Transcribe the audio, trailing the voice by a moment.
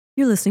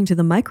You're listening to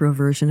the micro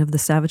version of the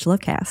Savage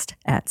Lovecast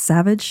at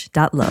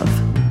savage.love.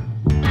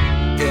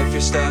 If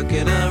you're stuck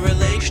in a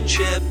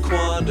relationship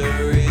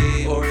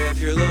quandary, or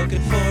if you're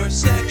looking for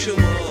sexual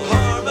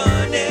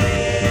harmony,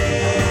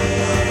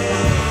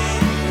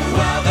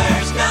 well,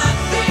 there's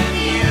nothing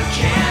you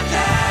can't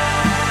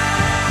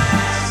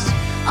ask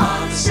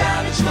on the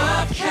Savage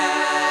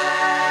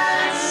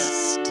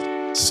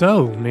Lovecast.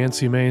 So,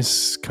 Nancy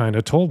Mace kind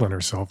of told on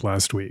herself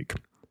last week.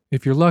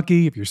 If you're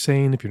lucky, if you're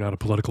sane, if you're not a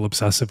political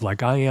obsessive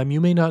like I am,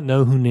 you may not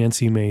know who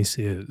Nancy Mace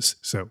is.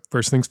 So,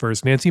 first things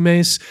first, Nancy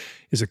Mace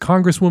is a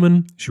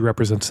congresswoman. She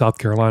represents South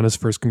Carolina's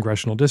 1st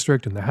Congressional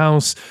District in the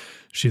House.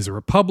 She's a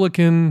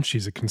Republican.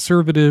 She's a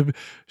conservative.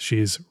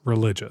 She's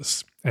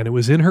religious. And it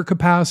was in her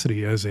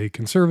capacity as a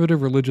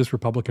conservative, religious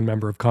Republican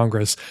member of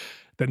Congress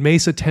that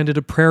Mace attended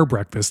a prayer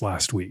breakfast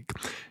last week,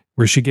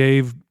 where she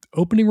gave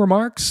opening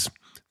remarks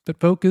that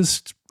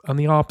focused on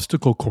the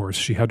obstacle course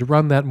she had to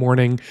run that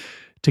morning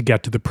to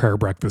get to the prayer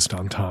breakfast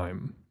on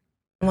time.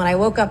 When I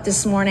woke up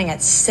this morning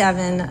at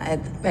 7, I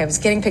was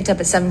getting picked up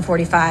at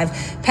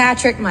 7:45.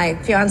 Patrick, my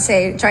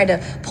fiance, tried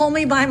to pull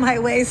me by my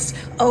waist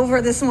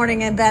over this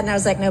morning in bed, and I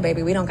was like, no,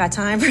 baby, we don't got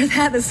time for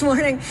that this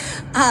morning.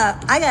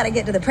 I got to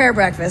get to the prayer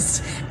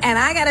breakfast, and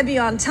I got to be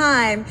on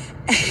time,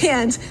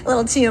 and a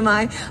little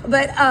TMI,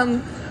 but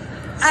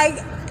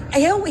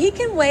he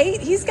can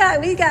wait.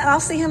 I'll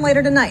see him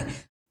later tonight.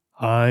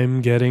 I'm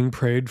getting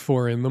prayed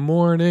for in the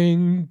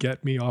morning.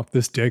 Get me off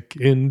this dick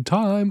in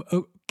time.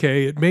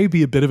 Okay, it may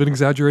be a bit of an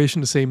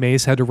exaggeration to say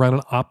Mace had to run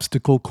an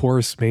obstacle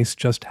course. Mace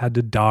just had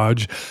to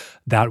dodge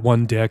that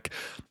one dick.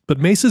 But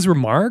Mace's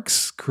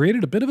remarks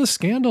created a bit of a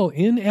scandal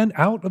in and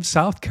out of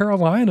South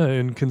Carolina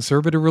in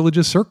conservative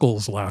religious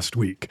circles last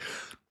week.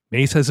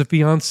 Mace has a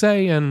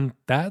fiance, and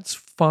that's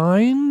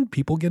fine.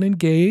 People get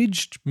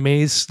engaged.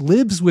 Mace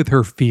lives with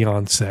her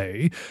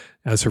fiance,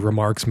 as her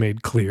remarks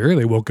made clear.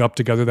 They woke up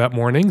together that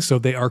morning, so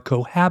they are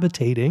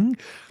cohabitating,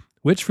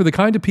 which for the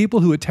kind of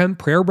people who attend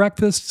prayer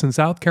breakfasts in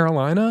South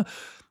Carolina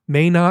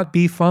may not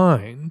be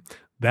fine.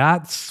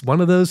 That's one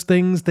of those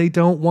things they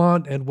don't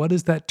want. And what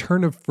is that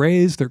turn of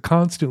phrase they're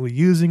constantly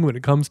using when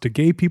it comes to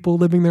gay people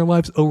living their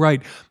lives? Oh,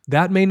 right.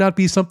 That may not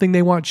be something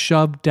they want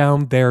shoved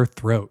down their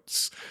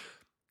throats.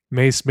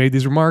 Mace made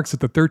these remarks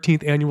at the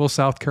 13th annual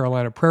South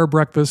Carolina Prayer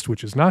Breakfast,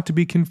 which is not to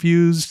be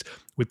confused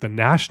with the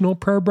National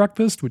Prayer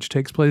Breakfast, which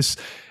takes place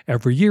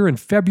every year in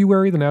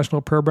February, the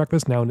National Prayer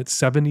Breakfast, now in its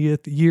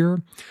 70th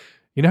year.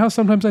 You know how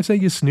sometimes I say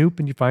you snoop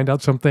and you find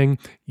out something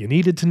you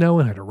needed to know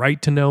and had a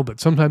right to know, but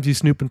sometimes you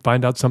snoop and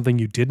find out something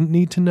you didn't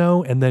need to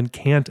know and then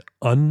can't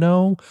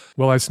unknow?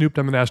 Well, I snooped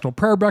on the National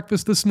Prayer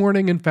Breakfast this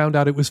morning and found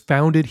out it was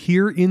founded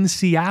here in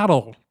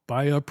Seattle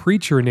by a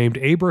preacher named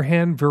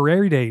Abraham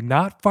Verede,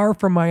 not far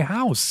from my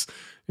house,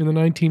 in the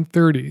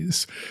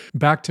 1930s.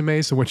 Back to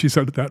Mace and what she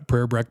said at that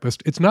prayer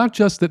breakfast. It's not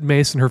just that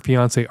Mace and her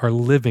fiance are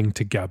living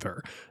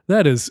together.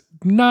 That is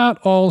not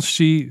all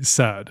she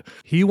said.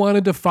 He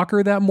wanted to fuck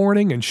her that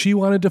morning, and she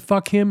wanted to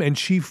fuck him, and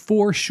she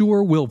for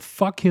sure will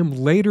fuck him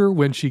later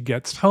when she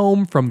gets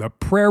home from the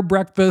prayer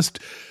breakfast.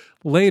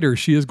 Later,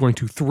 she is going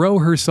to throw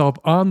herself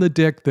on the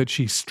dick that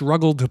she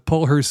struggled to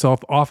pull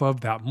herself off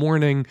of that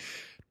morning.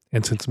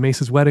 And since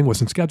Mace's wedding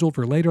wasn't scheduled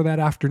for later that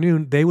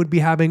afternoon, they would be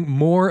having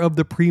more of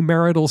the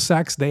premarital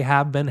sex they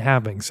have been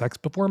having. Sex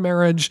before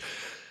marriage.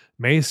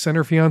 Mace and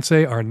her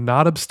fiance are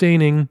not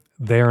abstaining.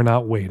 They are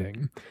not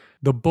waiting.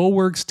 The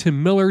Bulwark's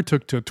Tim Miller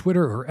took to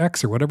Twitter or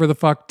X or whatever the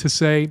fuck to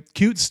say,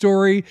 cute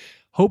story.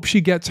 Hope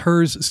she gets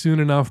hers soon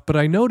enough. But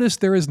I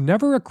noticed there is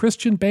never a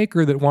Christian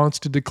baker that wants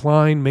to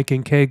decline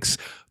making cakes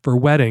for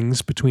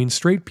weddings between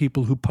straight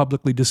people who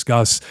publicly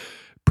discuss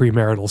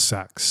premarital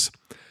sex.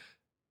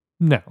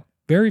 Now,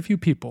 very few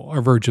people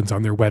are virgins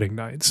on their wedding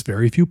nights.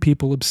 Very few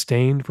people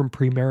abstain from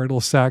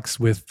premarital sex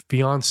with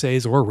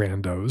fiancés or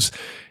randos.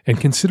 And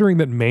considering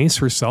that Mace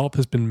herself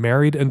has been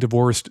married and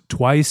divorced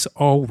twice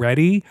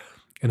already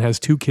and has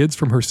 2 kids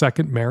from her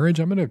second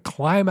marriage, I'm going to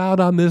climb out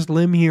on this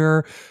limb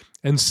here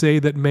and say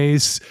that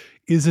Mace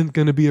isn't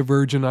going to be a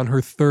virgin on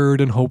her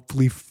 3rd and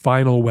hopefully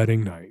final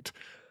wedding night.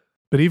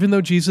 But even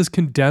though Jesus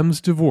condemns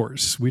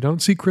divorce, we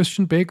don't see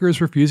Christian bakers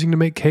refusing to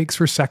make cakes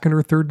for 2nd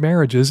or 3rd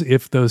marriages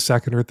if those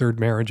 2nd or 3rd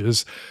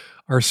marriages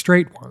are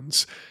straight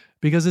ones.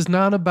 Because it's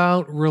not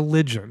about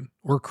religion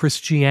or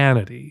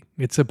Christianity.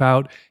 It's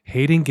about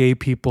hating gay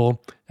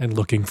people and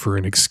looking for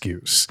an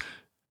excuse.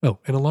 Oh,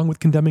 and along with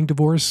condemning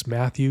divorce,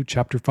 Matthew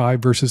chapter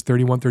 5, verses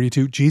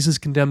 31-32, Jesus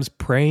condemns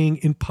praying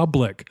in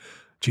public.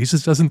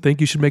 Jesus doesn't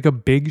think you should make a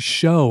big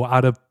show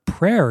out of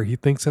prayer. He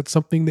thinks that's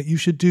something that you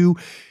should do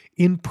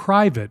in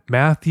private.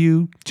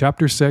 Matthew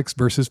chapter 6,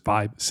 verses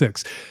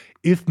 5-6.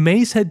 If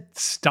Mace had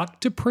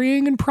stuck to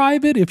praying in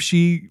private, if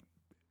she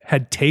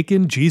had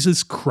taken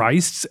Jesus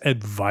Christ's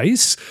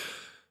advice,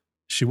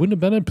 she wouldn't have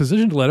been in a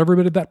position to let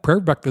everybody at that prayer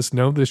breakfast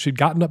know that if she'd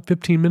gotten up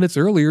 15 minutes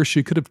earlier,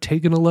 she could have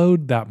taken a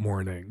load that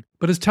morning.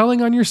 But as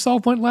telling on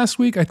yourself went last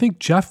week, I think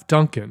Jeff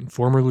Duncan,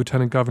 former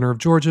lieutenant governor of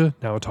Georgia,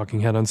 now a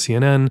talking head on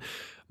CNN,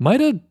 might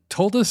have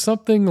told us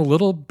something a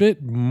little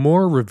bit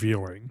more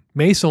revealing.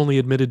 Mace only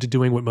admitted to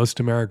doing what most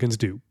Americans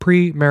do.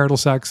 Premarital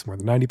sex. More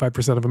than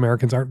 95% of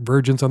Americans aren't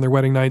virgins on their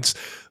wedding nights.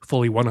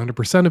 Fully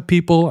 100% of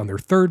people on their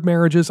third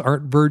marriages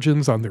aren't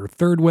virgins on their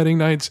third wedding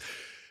nights.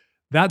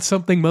 That's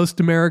something most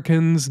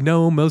Americans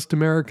know, most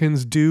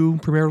Americans do,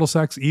 premarital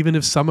sex, even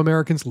if some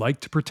Americans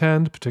like to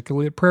pretend,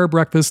 particularly at prayer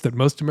breakfast, that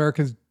most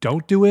Americans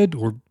don't do it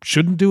or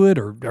shouldn't do it,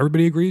 or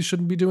everybody agrees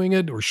shouldn't be doing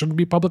it or shouldn't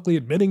be publicly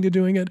admitting to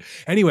doing it.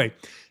 Anyway,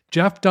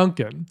 Jeff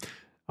Duncan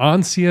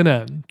on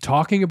CNN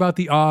talking about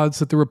the odds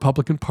that the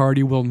Republican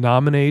Party will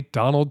nominate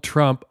Donald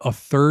Trump a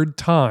third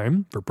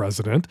time for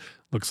president.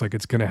 Looks like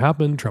it's going to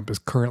happen. Trump is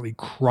currently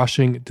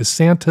crushing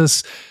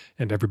DeSantis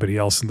and everybody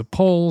else in the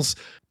polls.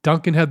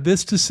 Duncan had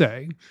this to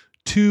say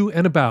to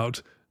and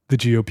about the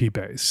GOP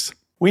base.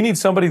 We need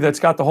somebody that's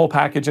got the whole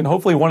package, and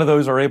hopefully one of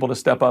those are able to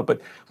step up. But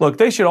look,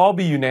 they should all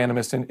be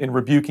unanimous in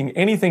rebuking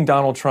anything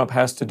Donald Trump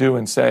has to do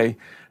and say.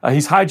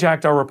 He's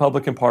hijacked our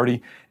Republican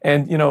Party.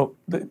 And,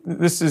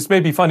 this is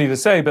maybe funny to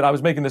say, but I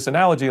was making this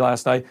analogy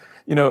last night.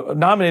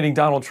 Nominating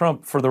Donald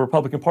Trump for the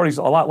Republican Party is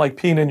a lot like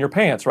peeing in your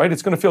pants, right?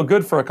 It's going to feel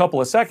good for a couple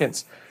of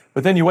seconds,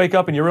 but then you wake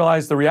up and you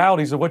realize the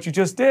realities of what you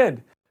just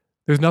did.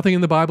 There's nothing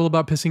in the Bible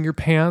about pissing your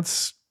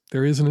pants.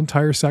 There is an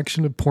entire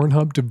section of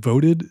Pornhub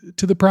devoted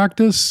to the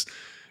practice.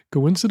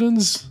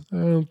 Coincidence? I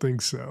don't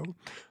think so.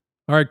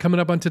 All right,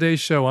 coming up on today's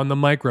show, on the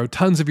micro,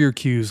 tons of your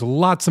Qs,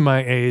 lots of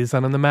my As,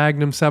 and on the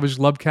Magnum Savage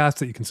Lovecast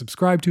that you can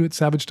subscribe to at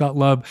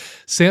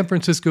savage.love, San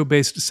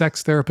Francisco-based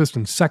sex therapist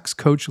and sex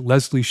coach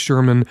Leslie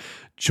Sherman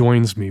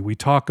joins me. We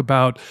talk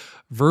about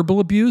verbal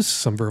abuse,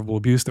 some verbal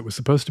abuse that was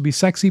supposed to be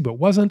sexy but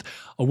wasn't,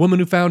 a woman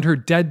who found her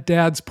dead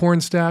dad's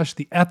porn stash,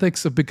 the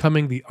ethics of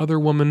becoming the other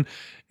woman,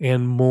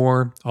 and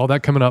more. All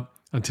that coming up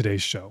on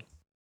today's show.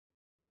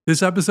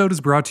 This episode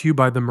is brought to you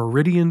by the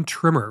Meridian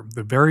Trimmer,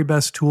 the very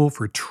best tool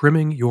for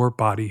trimming your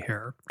body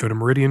hair. Go to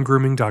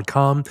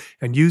meridiangrooming.com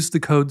and use the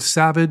code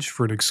SAVAGE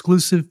for an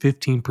exclusive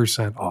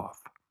 15% off.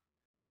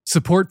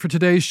 Support for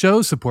today's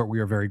show, support we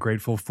are very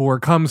grateful for,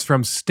 comes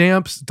from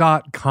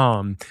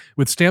Stamps.com.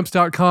 With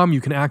Stamps.com, you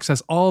can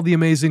access all the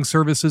amazing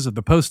services of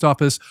the post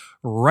office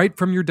right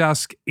from your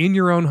desk in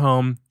your own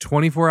home,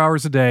 24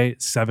 hours a day,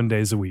 7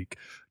 days a week.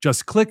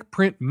 Just click,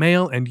 print,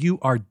 mail, and you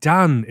are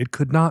done. It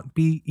could not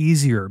be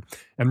easier.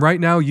 And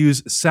right now,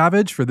 use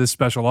Savage for this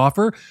special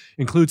offer.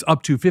 Includes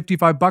up to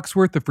 $55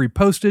 worth of free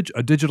postage,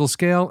 a digital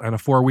scale, and a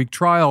 4-week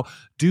trial.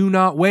 Do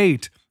not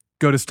wait.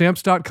 Go to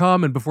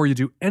Stamps.com, and before you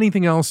do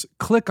anything else,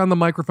 click on the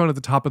microphone at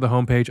the top of the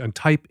homepage and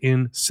type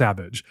in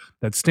Savage.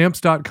 That's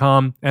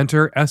Stamps.com.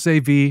 Enter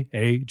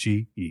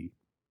SAVAGE.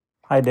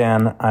 Hi,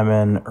 Dan. I'm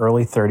an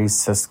early 30s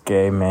cis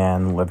gay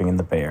man living in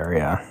the Bay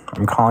Area.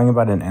 I'm calling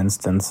about an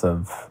instance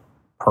of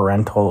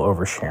parental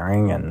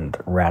oversharing and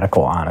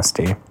radical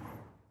honesty.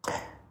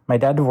 My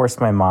dad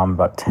divorced my mom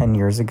about 10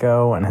 years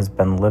ago and has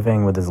been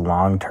living with his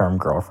long-term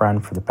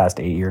girlfriend for the past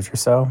 8 years or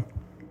so.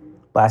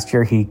 Last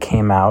year, he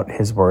came out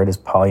his word as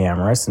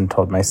polyamorous and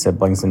told my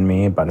siblings and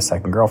me about a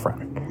second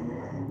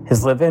girlfriend.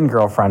 His live-in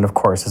girlfriend, of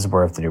course, is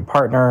aware of the new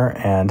partner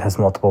and has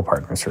multiple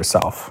partners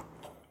herself.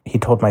 He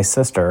told my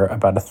sister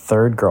about a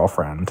third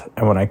girlfriend,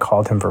 and when I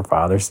called him for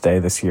Father's Day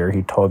this year,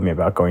 he told me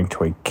about going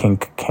to a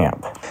kink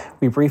camp.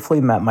 We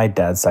briefly met my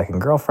dad's second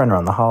girlfriend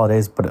around the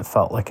holidays, but it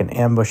felt like an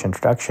ambush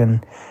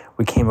introduction.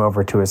 We came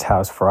over to his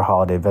house for a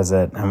holiday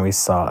visit, and we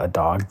saw a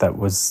dog that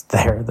was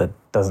there that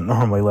doesn't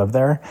normally live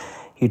there.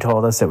 He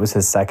told us it was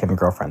his second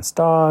girlfriend's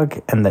dog,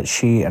 and that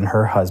she and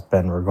her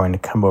husband were going to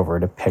come over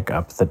to pick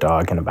up the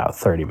dog in about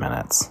 30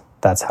 minutes.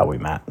 That's how we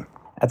met.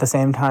 At the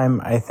same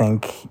time, I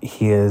think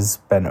he has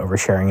been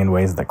oversharing in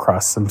ways that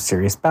cross some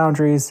serious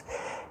boundaries.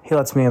 He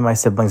lets me and my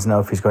siblings know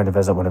if he's going to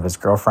visit one of his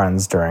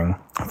girlfriends during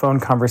phone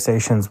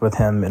conversations with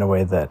him in a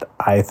way that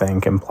I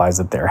think implies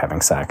that they're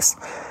having sex.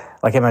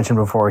 Like I mentioned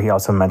before, he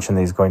also mentioned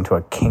that he's going to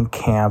a kink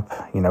camp.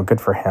 Good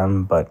for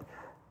him, but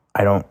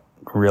I don't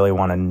really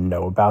want to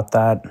know about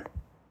that.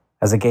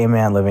 As a gay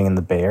man living in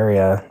the Bay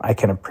Area, I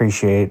can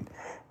appreciate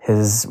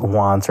his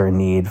wants or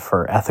need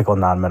for ethical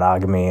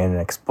non-monogamy and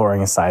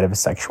exploring a side of his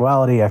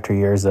sexuality after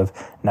years of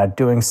not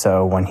doing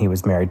so when he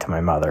was married to my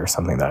mother,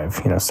 something that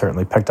I've,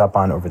 certainly picked up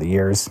on over the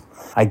years.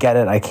 I get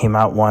it. I came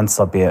out once,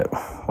 albeit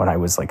when I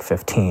was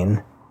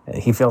 15.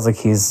 He feels like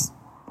he's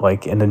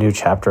in a new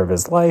chapter of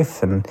his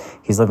life and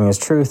he's living his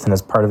truth. And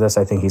as part of this,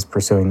 I think he's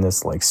pursuing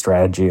this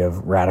strategy of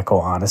radical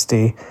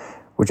honesty,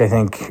 which I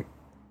think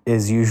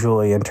is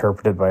usually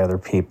interpreted by other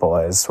people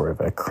as sort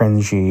of a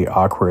cringy,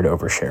 awkward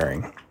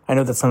oversharing. I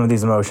know that some of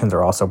these emotions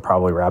are also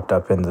probably wrapped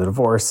up in the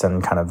divorce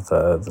and kind of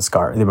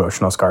the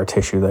emotional scar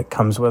tissue that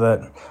comes with it.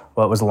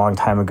 Well, it was a long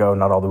time ago.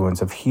 Not all the wounds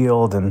have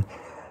healed. And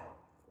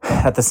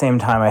at the same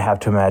time, I have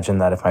to imagine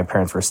that if my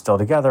parents were still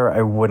together,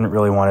 I wouldn't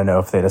really want to know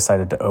if they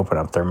decided to open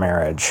up their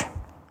marriage.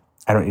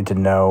 I don't need to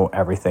know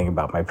everything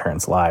about my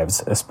parents'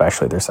 lives,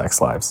 especially their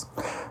sex lives.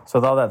 So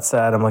with all that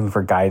said, I'm looking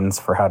for guidance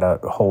for how to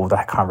hold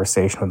a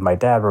conversation with my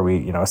dad where we,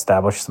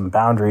 establish some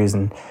boundaries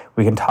and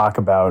we can talk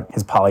about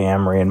his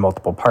polyamory and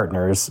multiple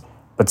partners,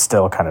 but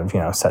still kind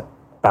of, set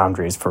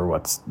boundaries for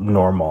what's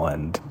normal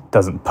and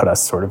doesn't put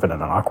us sort of in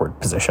an awkward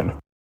position.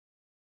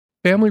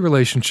 Family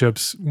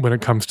relationships, when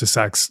it comes to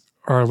sex,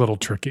 are a little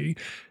tricky.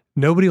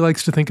 Nobody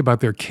likes to think about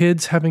their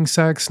kids having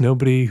sex.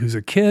 Nobody who's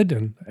a kid,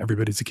 and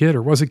everybody's a kid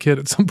or was a kid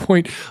at some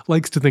point,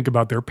 likes to think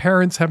about their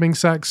parents having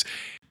sex.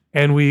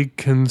 And we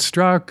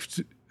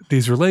construct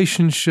these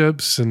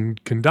relationships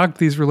and conduct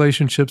these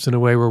relationships in a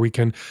way where we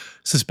can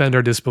suspend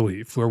our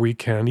disbelief, where we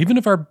can, even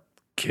if our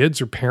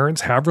kids or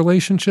parents have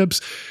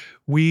relationships,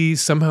 we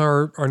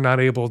somehow are not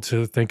able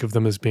to think of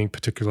them as being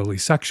particularly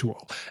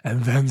sexual.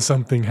 And then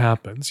something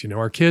happens.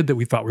 Our kid that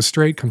we thought was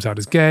straight comes out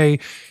as gay.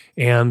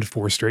 And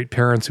for straight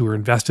parents who are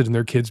invested in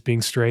their kids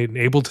being straight and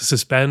able to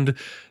suspend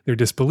their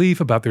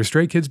disbelief about their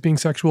straight kids being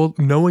sexual,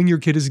 knowing your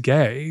kid is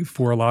gay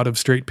for a lot of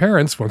straight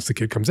parents, once the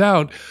kid comes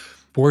out,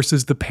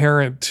 forces the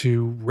parent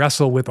to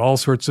wrestle with all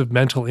sorts of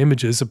mental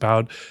images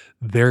about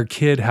their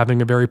kid having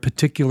a very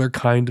particular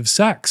kind of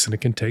sex. And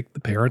it can take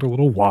the parent a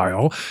little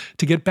while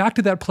to get back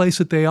to that place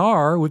that they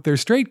are with their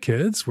straight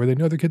kids, where they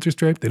know their kids are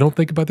straight. They don't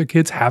think about their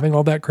kids having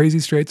all that crazy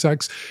straight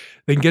sex.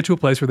 They can get to a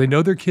place where they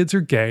know their kids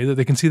are gay, that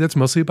they can see that's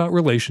mostly about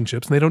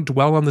relationships, and they don't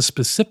dwell on the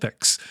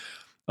specifics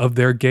of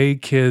their gay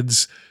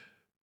kids'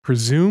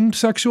 presumed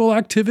sexual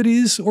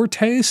activities or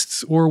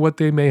tastes, or what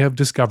they may have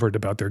discovered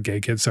about their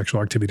gay kids'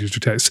 sexual activities or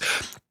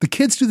tastes. The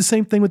kids do the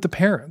same thing with the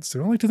parents. They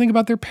don't like to think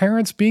about their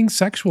parents being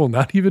sexual,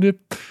 not even if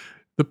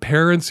the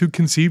parents who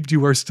conceived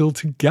you are still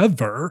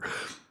together.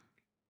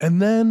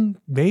 And then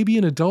maybe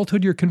in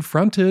adulthood, you're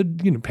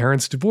confronted,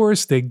 parents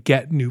divorce, they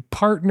get new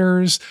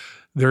partners,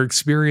 they're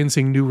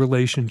experiencing new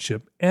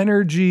relationship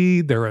energy,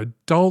 they're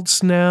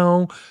adults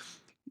now.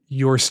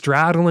 You're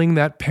straddling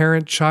that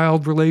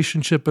parent-child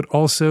relationship, but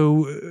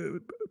also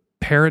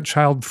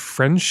parent-child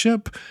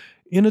friendship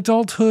in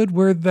adulthood,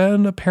 where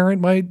then a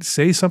parent might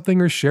say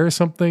something or share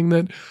something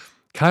that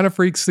kind of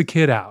freaks the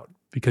kid out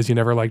because you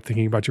never liked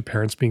thinking about your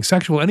parents being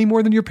sexual any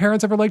more than your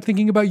parents ever liked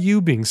thinking about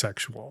you being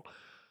sexual.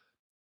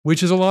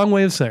 Which is a long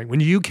way of saying, when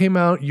you came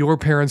out, your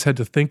parents had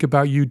to think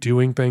about you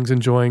doing things,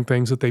 enjoying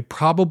things that they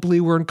probably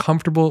weren't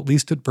comfortable, at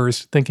least at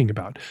first, thinking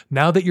about.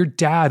 Now that your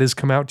dad has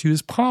come out to you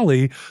as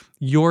poly,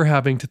 you're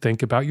having to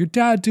think about your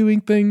dad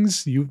doing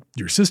things.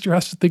 Your sister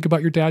has to think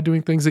about your dad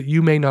doing things that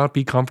you may not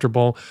be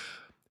comfortable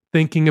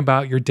thinking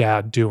about your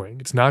dad doing.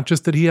 It's not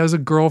just that he has a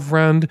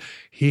girlfriend.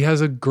 He has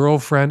a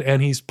girlfriend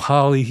and he's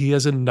poly. He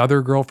has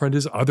another girlfriend.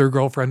 His other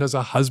girlfriend has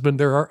a husband.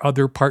 There are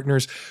other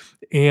partners.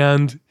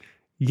 And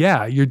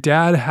yeah, your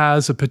dad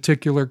has a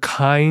particular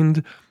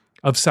kind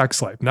of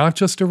sex life, not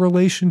just a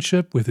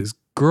relationship with his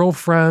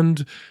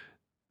girlfriend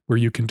where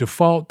you can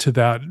default to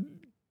that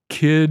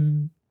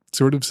kid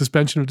sort of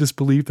suspension of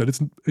disbelief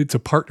that it's a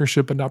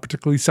partnership and not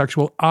particularly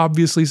sexual,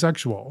 obviously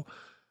sexual.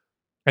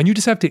 And you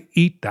just have to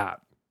eat that.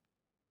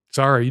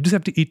 Sorry, you just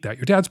have to eat that.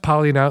 Your dad's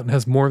polying out and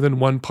has more than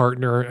one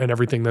partner and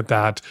everything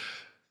that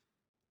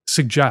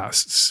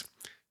suggests.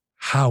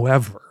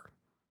 However,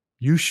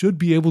 you should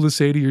be able to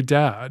say to your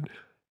dad,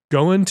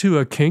 going to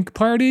a kink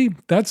party,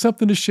 that's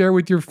something to share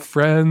with your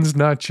friends,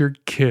 not your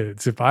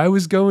kids. If I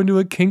was going to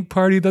a kink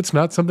party, that's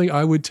not something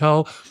I would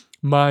tell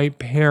my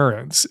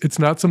parents. It's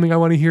not something I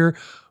want to hear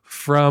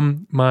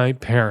from my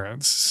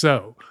parents.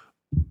 So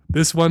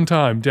this one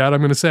time, Dad,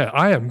 I'm going to say,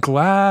 I am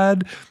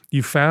glad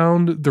you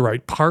found the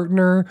right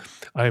partner.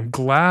 I am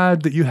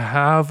glad that you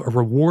have a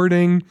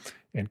rewarding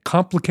and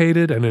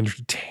complicated and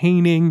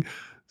entertaining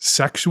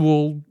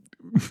sexual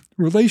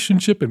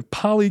relationship and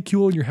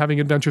polycule, and you're having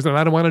adventures, and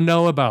I don't want to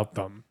know about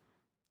them.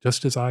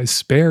 Just as I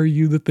spare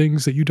you the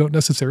things that you don't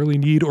necessarily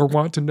need or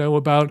want to know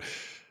about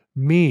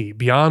me,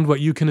 beyond what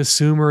you can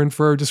assume or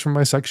infer just from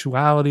my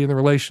sexuality and the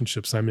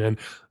relationships I'm in.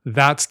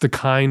 That's the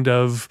kind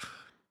of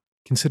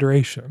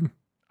consideration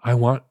I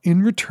want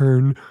in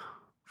return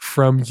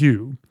from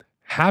you.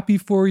 Happy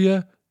for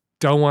you,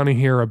 don't want to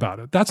hear about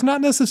it. That's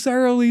not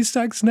necessarily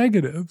sex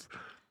negative.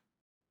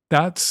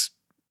 That's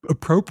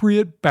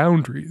appropriate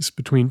boundaries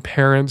between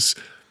parents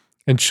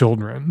and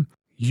children.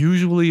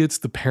 Usually it's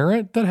the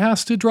parent that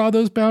has to draw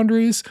those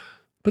boundaries,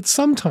 but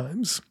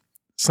sometimes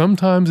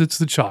it's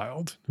the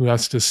child who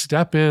has to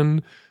step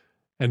in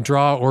and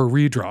draw or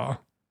redraw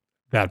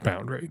that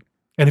boundary.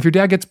 And if your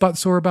dad gets butt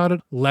sore about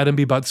it, let him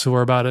be butt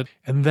sore about it,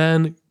 and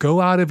then go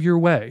out of your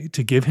way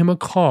to give him a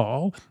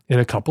call in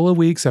a couple of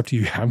weeks after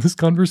you have this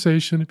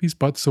conversation, if he's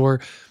butt sore,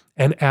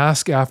 and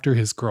ask after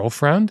his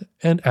girlfriend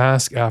and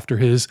ask after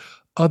his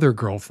other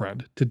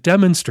girlfriend, to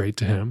demonstrate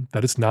to him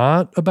that it's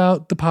not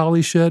about the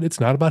poly shit. It's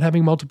not about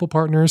having multiple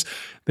partners,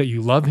 that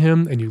you love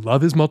him and you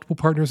love his multiple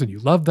partners and you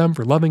love them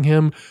for loving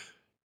him.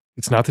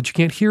 It's not that you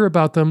can't hear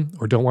about them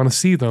or don't want to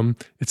see them.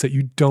 It's that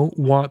you don't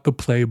want the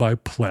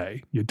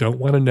play-by-play. You don't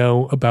want to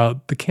know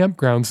about the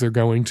campgrounds they're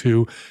going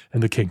to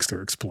and the kinks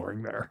they're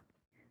exploring there.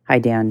 Hi,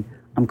 Dan.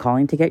 I'm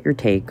calling to get your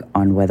take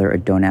on whether a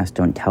don't ask,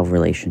 don't tell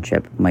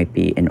relationship might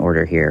be in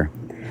order here.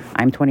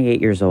 I'm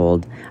 28 years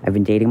old. I've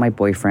been dating my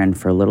boyfriend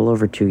for a little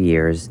over 2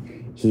 years.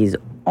 He's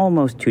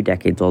almost 2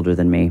 decades older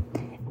than me.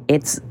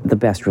 It's the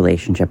best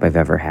relationship I've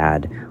ever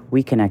had.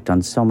 We connect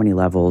on so many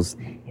levels.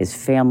 His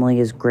family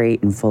is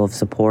great and full of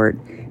support.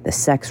 The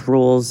sex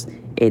rules,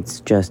 it's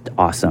just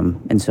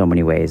awesome in so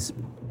many ways.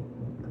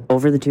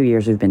 Over the 2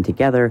 years we've been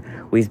together,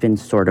 we've been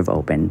sort of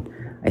open.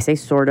 I say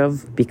sort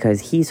of because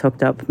he's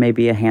hooked up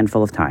maybe a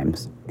handful of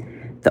times.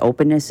 The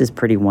openness is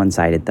pretty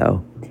one-sided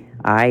though.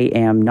 I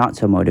am not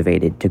so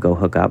motivated to go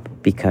hook up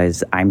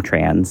because I'm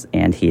trans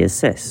and he is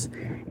cis.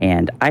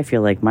 And I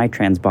feel like my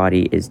trans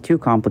body is too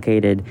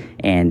complicated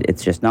and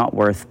it's just not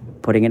worth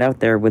putting it out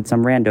there with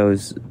some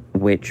randos,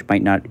 which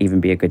might not even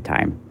be a good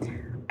time.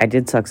 I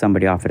did suck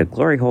somebody off at a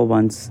glory hole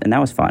once, and that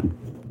was fun.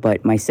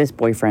 But my cis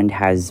boyfriend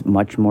has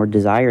much more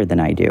desire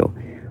than I do.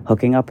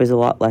 Hooking up is a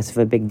lot less of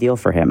a big deal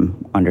for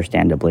him,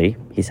 understandably.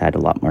 He's had a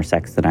lot more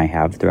sex than I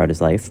have throughout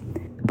his life.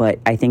 But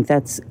I think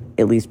that's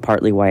at least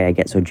partly why I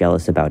get so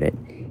jealous about it.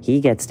 He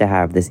gets to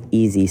have this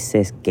easy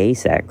cis gay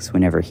sex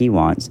whenever he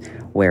wants,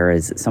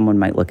 whereas someone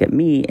might look at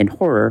me in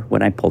horror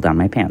when I pull down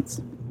my pants.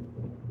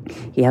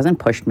 He hasn't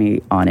pushed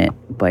me on it,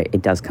 but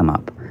it does come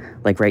up.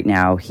 Like right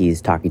now,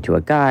 he's talking to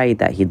a guy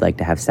that he'd like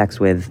to have sex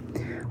with,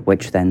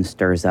 which then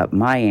stirs up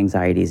my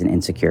anxieties and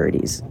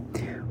insecurities.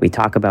 We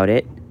talk about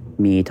it,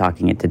 me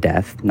talking it to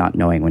death, not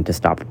knowing when to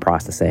stop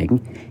processing,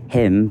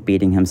 him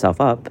beating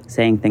himself up,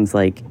 saying things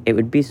like, "It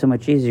would be so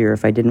much easier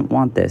if I didn't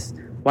want this.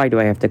 Why do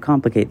I have to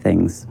complicate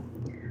things?"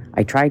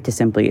 I tried to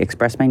simply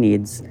express my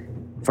needs.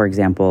 For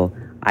example,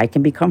 I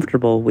can be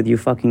comfortable with you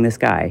fucking this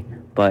guy,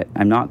 but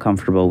I'm not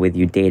comfortable with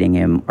you dating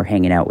him or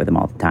hanging out with him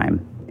all the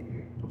time.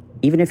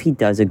 Even if he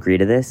does agree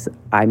to this,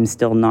 I'm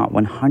still not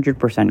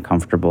 100%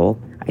 comfortable.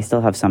 I still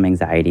have some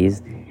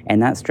anxieties,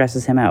 and that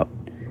stresses him out.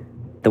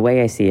 The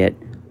way I see it,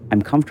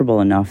 I'm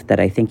comfortable enough that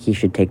I think he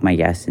should take my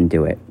yes and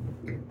do it.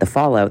 The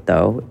fallout,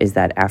 though, is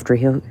that after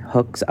he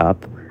hooks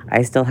up,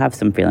 I still have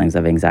some feelings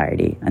of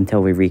anxiety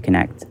until we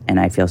reconnect and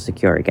I feel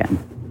secure again.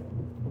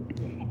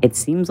 It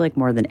seems like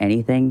more than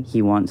anything,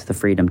 he wants the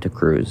freedom to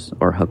cruise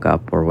or hook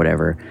up or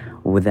whatever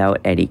without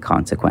any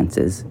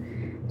consequences.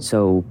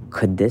 So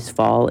could this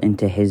fall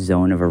into his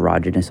zone of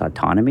erogenous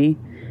autonomy?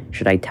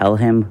 Should I tell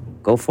him,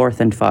 go forth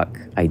and fuck,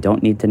 I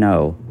don't need to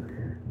know?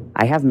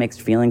 I have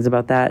mixed feelings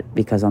about that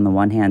because on the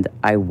one hand,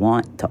 I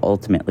want to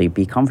ultimately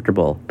be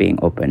comfortable being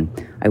open.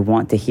 I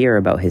want to hear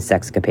about his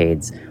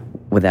sexcapades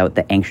without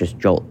the anxious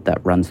jolt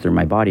that runs through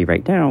my body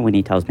right now when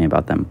he tells me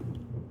about them.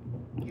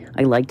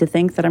 I like to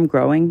think that I'm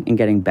growing and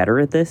getting better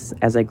at this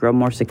as I grow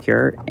more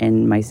secure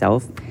in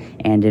myself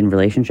and in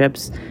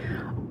relationships.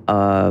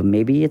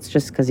 Maybe it's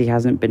just because he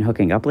hasn't been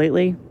hooking up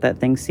lately that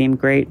things seem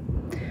great.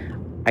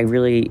 I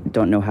really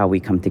don't know how we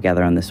come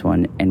together on this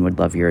one and would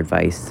love your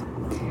advice.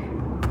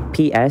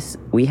 P.S.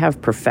 We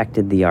have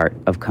perfected the art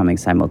of coming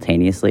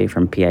simultaneously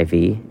from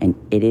PIV, and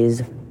it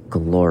is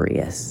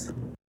glorious.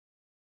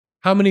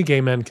 How many gay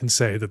men can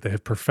say that they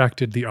have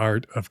perfected the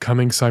art of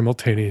coming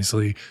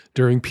simultaneously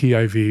during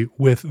PIV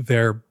with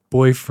their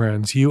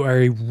boyfriends? You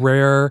are a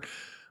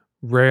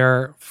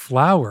rare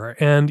flower,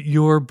 and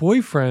your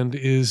boyfriend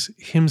is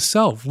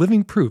himself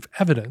living proof,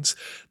 evidence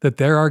that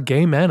there are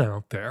gay men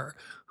out there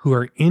who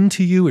are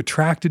into you,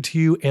 attracted to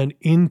you, and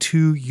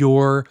into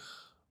your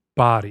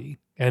body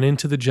and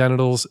into the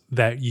genitals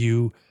that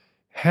you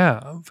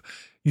have.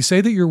 You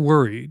say that you're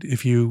worried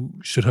if you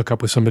should hook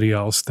up with somebody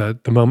else,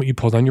 that the moment you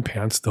pull down your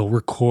pants, they'll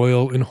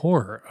recoil in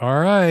horror.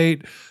 All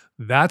right,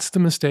 that's the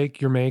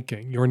mistake you're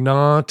making. You're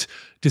not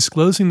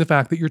disclosing the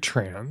fact that you're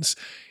trans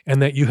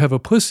and that you have a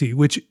pussy,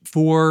 which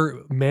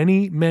for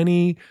many,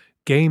 many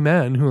gay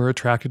men who are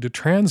attracted to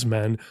trans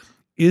men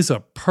is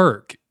a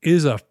perk,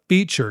 is a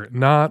feature,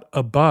 not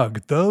a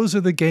bug. Those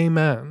are the gay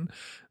men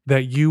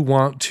that you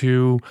want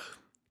to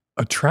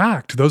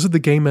attract. Those are the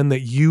gay men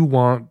that you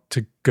want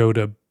to go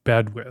to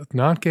bed with,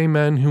 not gay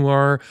men who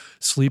are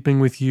sleeping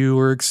with you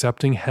or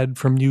accepting head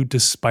from you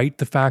despite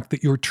the fact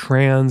that you're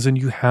trans and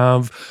you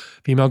have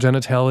female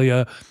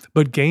genitalia,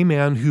 but gay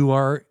men who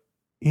are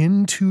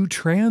into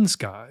trans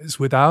guys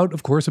without,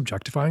 of course,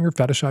 objectifying or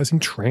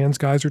fetishizing trans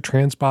guys or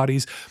trans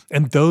bodies.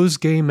 And those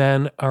gay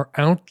men are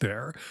out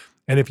there.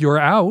 And if you're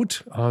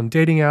out on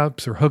dating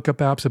apps or hookup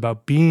apps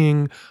about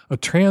being a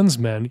trans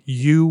man,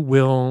 you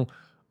will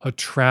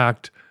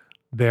attract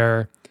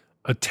their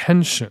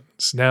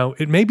attentions. Now,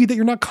 it may be that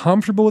you're not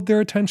comfortable with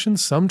their attention.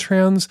 Some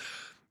trans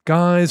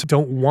guys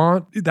don't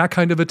want that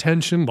kind of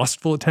attention,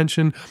 lustful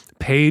attention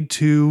paid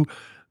to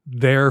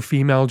their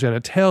female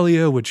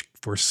genitalia, which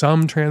for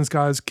some trans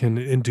guys can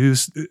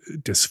induce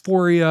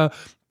dysphoria.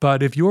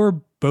 But if you're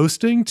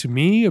boasting to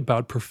me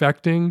about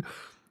perfecting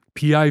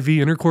PIV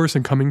intercourse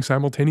and coming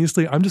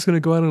simultaneously, I'm just going to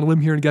go out on a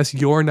limb here and guess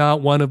you're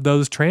not one of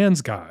those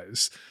trans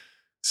guys.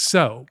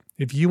 So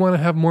if you want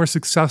to have more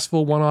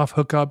successful one-off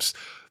hookups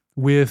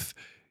with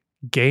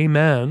gay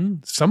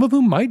men, some of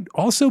whom might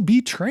also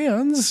be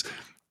trans,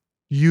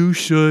 you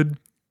should,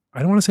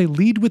 I don't want to say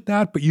lead with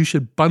that, but you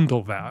should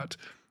bundle that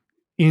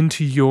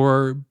into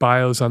your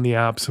bios on the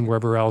apps and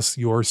wherever else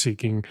you're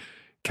seeking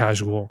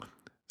casual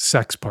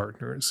sex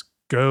partners.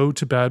 Go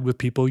to bed with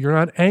people you're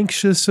not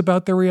anxious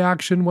about their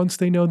reaction once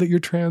they know that you're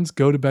trans.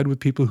 Go to bed with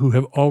people who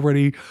have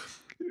already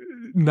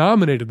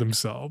nominated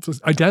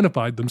themselves,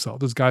 identified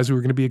themselves as guys who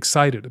are going to be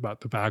excited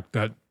about the fact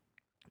that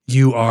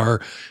you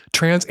are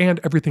trans and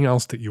everything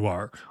else that you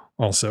are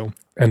also.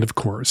 And of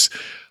course,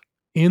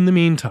 In the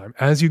meantime,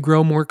 as you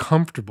grow more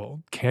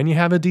comfortable, can you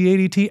have a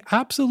DADT?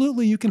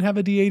 Absolutely, you can have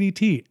a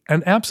DADT.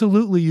 And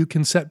absolutely, you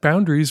can set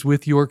boundaries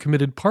with your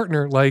committed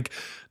partner, like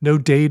no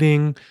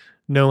dating,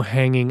 no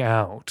hanging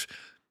out.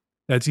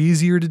 That's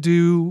easier to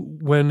do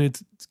when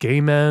it's gay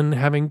men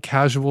having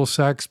casual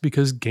sex,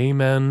 because gay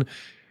men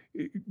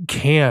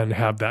can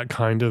have that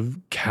kind of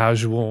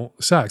casual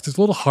sex. It's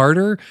a little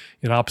harder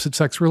in opposite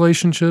sex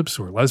relationships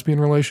or lesbian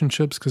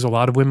relationships because a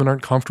lot of women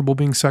aren't comfortable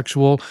being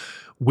sexual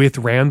with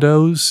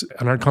randos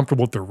and aren't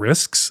comfortable with the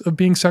risks of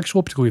being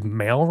sexual, particularly with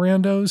male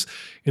randos,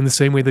 in the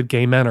same way that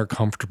gay men are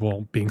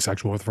comfortable being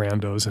sexual with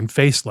randos and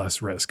face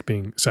less risk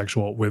being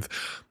sexual with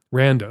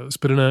randos.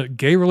 But in a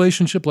gay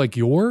relationship like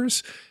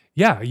yours,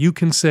 yeah, you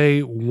can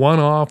say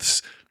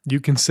one-offs, you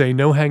can say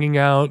no hanging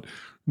out,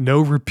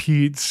 no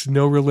repeats,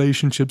 no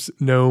relationships,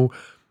 no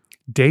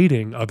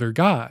dating other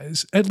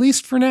guys, at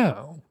least for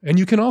now. And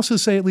you can also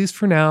say, at least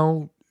for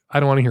now, I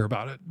don't want to hear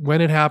about it.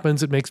 When it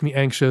happens, it makes me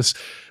anxious.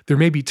 There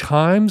may be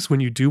times when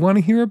you do want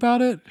to hear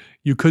about it.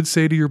 You could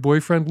say to your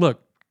boyfriend,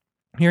 look,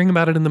 hearing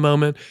about it in the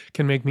moment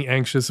can make me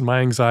anxious, and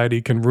my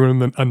anxiety can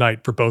ruin a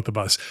night for both of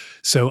us.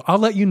 So I'll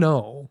let you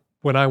know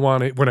when I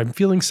want it, when I'm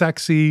feeling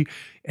sexy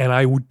and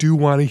I do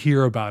want to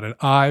hear about it.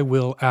 I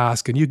will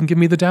ask, and you can give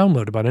me the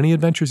download about any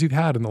adventures you've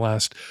had in the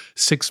last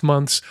 6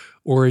 months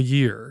or a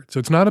year. So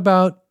it's not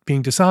about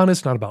being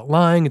dishonest, not about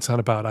lying. It's not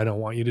about, I don't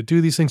want you to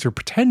do these things or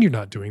pretend you're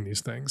not doing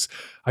these things.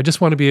 I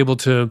just want to be able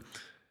to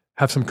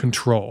have some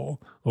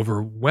control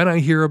over when I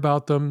hear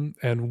about them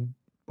and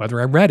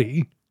whether I'm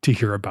ready to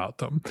hear about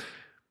them.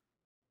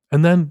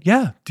 And then,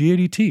 yeah,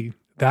 DADT,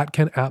 that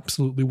can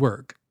absolutely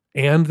work.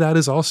 And that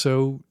is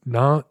also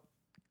not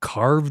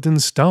carved in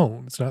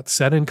stone. It's not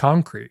set in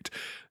concrete.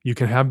 You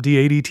can have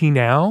DADT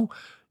now,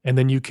 and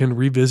then you can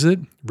revisit,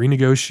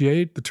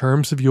 renegotiate the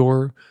terms of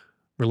your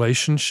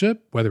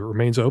relationship, whether it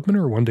remains open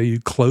or one day you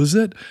close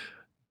it,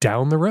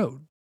 down the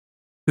road.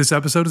 This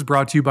episode is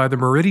brought to you by the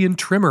Meridian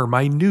Trimmer,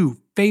 my new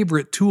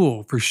favorite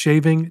tool for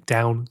shaving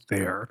down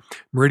there.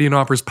 Meridian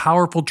offers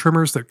powerful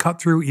trimmers that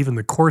cut through even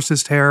the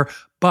coarsest hair,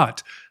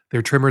 but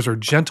their trimmers are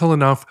gentle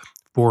enough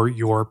for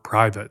your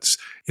privates.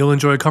 You'll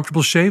enjoy a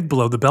comfortable shave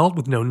below the belt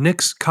with no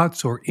nicks,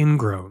 cuts, or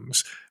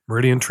ingrowns.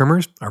 Meridian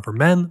trimmers are for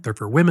men, they're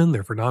for women,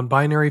 they're for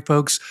non-binary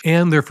folks,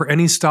 and they're for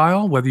any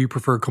style, whether you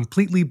prefer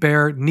completely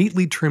bare,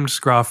 neatly trimmed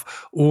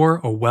scruff,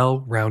 or a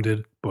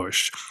well-rounded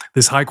bush.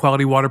 This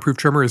high-quality waterproof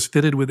trimmer is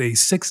fitted with a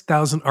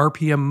 6,000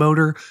 RPM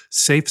motor,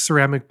 safe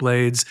ceramic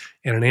blades,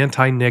 and an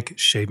anti-nick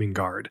shaving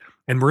guard.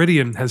 And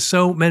Meridian has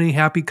so many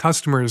happy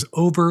customers,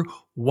 over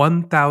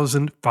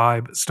 1,000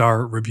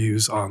 5-star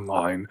reviews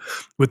online.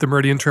 With the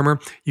Meridian Trimmer,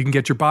 you can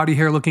get your body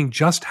hair looking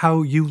just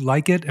how you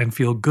like it and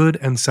feel good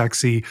and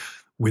sexy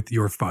with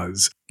your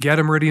fuzz. Get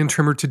a Meridian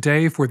Trimmer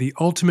today for the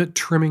ultimate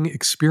trimming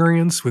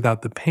experience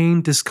without the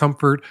pain,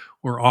 discomfort,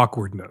 or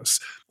awkwardness.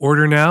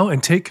 Order now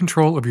and take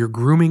control of your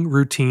grooming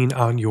routine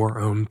on your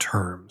own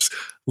terms.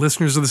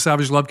 Listeners of the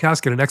Savage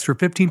Lovecast get an extra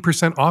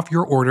 15% off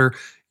your order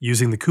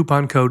using the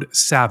coupon code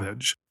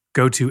SAVAGE.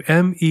 Go to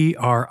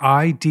MERIDIAN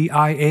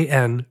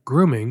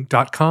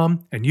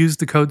grooming.com and use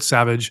the code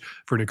SAVAGE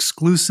for an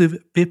exclusive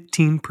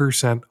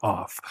 15%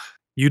 off.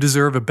 You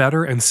deserve a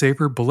better and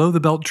safer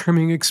below-the-belt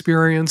trimming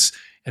experience,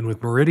 and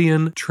with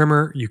Meridian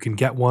Trimmer, you can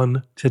get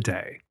one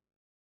today.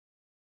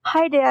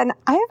 Hi, Dan.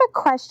 I have a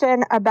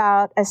question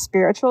about a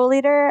spiritual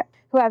leader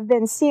who I've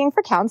been seeing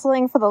for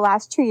counseling for the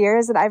last 2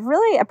 years, and I've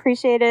really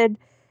appreciated.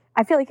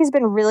 I feel like he's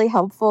been really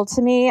helpful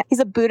to me. He's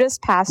a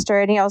Buddhist pastor,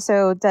 and he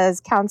also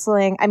does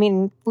counseling.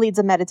 Leads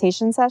a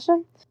meditation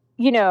session.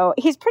 You know,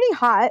 he's pretty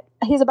hot.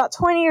 He's about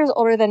 20 years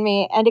older than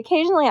me, and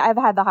occasionally I've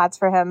had the hots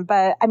for him,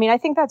 but I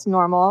think that's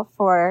normal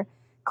for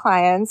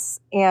clients,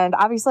 and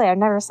obviously I've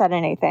never said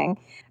anything.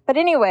 But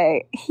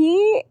anyway,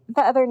 he,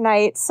 the other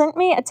night, sent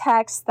me a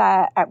text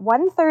that at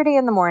 1:30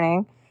 in the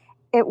morning,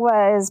 it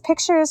was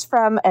pictures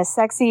from a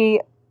sexy,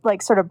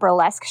 sort of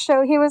burlesque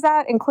show he was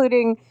at,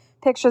 including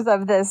pictures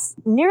of this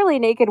nearly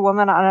naked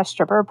woman on a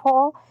stripper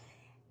pole.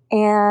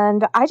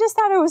 And I just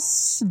thought it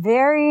was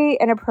very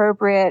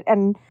inappropriate.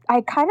 And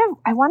I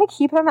want to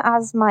keep him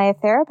as my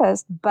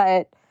therapist,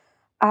 but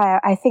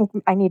I think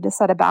I need to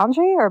set a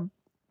boundary or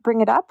bring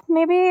it up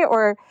maybe,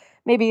 or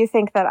maybe you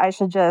think that I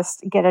should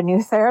just get a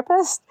new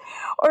therapist,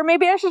 or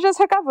maybe I should just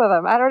hook up with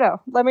him. I don't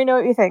know. Let me know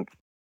what you think.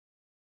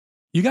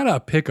 You gotta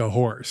pick a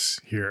horse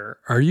here.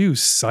 Are you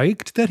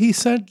psyched that he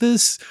sent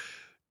this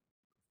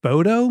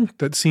photo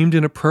that seemed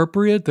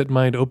inappropriate, that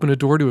might open a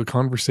door to a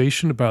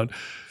conversation about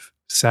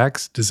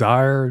sex,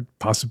 desire,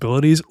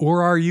 possibilities?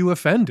 Or are you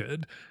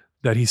offended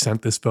that he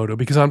sent this photo?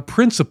 Because on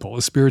principle,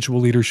 a spiritual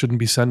leader shouldn't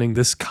be sending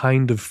this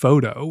kind of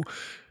photo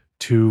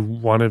to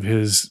one of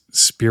his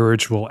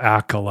spiritual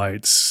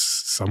acolytes,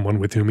 someone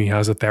with whom he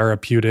has a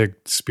therapeutic,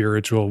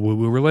 spiritual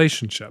woo-woo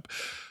relationship.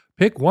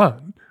 Pick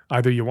one.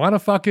 Either you want to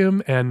fuck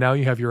him and now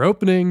you have your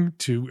opening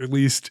to at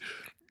least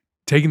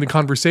taking the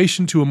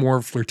conversation to a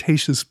more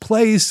flirtatious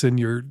place and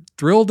you're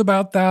thrilled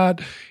about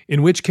that,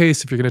 in which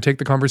case, if you're going to take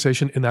the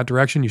conversation in that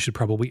direction, you should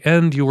probably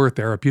end your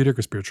therapeutic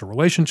or spiritual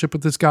relationship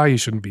with this guy. He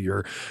shouldn't be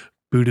your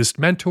Buddhist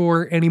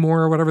mentor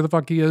anymore or whatever the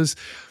fuck he is.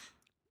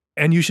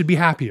 And you should be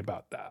happy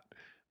about that.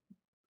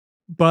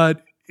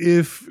 But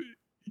if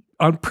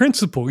on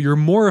principle you're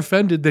more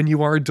offended than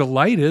you are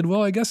delighted,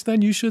 well, I guess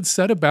then you should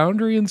set a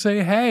boundary and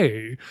say,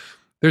 hey,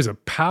 there's a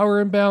power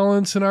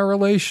imbalance in our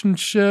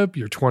relationship.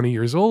 You're 20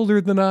 years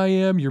older than I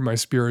am. You're my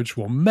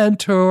spiritual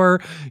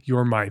mentor.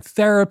 You're my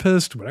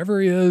therapist,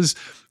 whatever he is.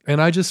 And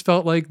I just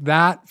felt like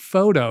that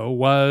photo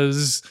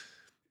was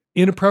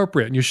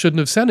inappropriate and you shouldn't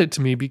have sent it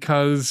to me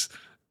because ...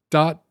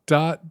 Either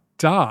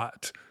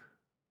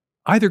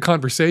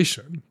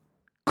conversation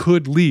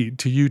could lead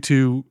to you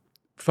two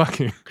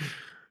fucking.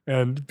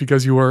 And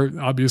because you are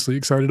obviously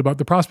excited about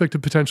the prospect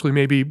of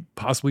potentially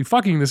possibly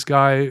fucking this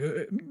guy,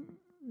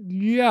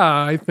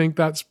 yeah, I think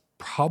that's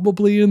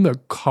probably in the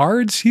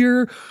cards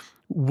here,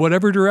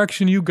 whatever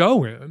direction you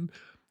go in.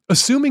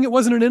 Assuming it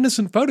wasn't an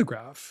innocent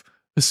photograph,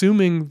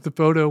 assuming the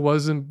photo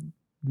wasn't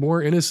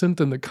more innocent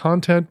than the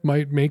content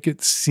might make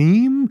it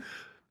seem.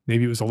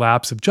 Maybe it was a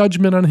lapse of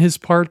judgment on his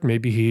part.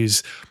 Maybe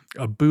he's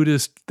a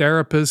Buddhist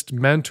therapist,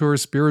 mentor,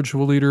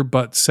 spiritual leader,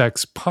 but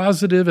sex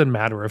positive and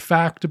matter of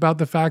fact about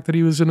the fact that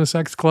he was in a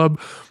sex club,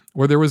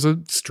 or there was a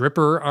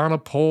stripper on a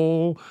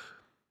pole.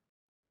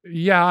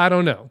 Yeah, I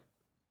don't know.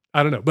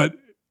 But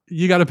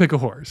you got to pick a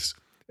horse.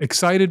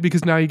 Excited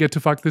because now you get to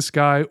fuck this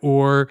guy,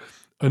 or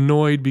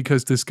annoyed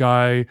because this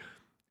guy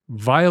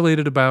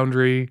violated a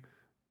boundary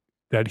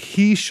that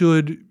he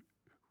should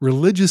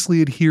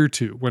religiously adhere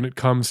to when it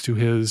comes to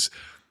his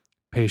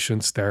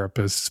patients,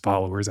 therapists,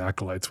 followers,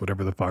 acolytes,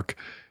 whatever the fuck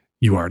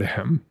you are to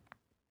him.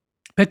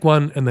 Pick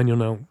one, and then you'll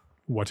know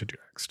what to do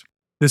next.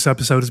 This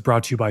episode is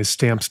brought to you by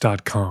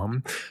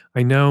Stamps.com.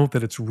 I know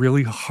that it's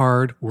really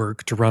hard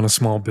work to run a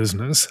small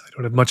business. I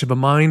don't have much of a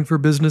mind for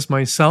business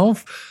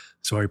myself,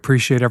 so I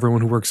appreciate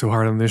everyone who works so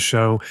hard on this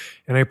show,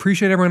 and I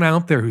appreciate everyone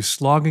out there who's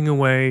slogging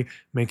away,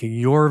 making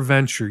your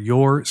venture,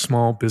 your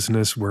small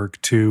business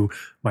work too.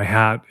 My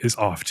hat is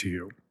off to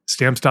you.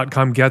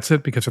 Stamps.com gets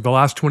it because for the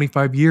last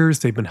 25 years,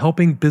 they've been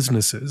helping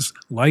businesses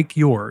like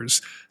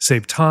yours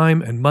save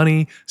time and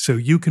money so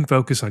you can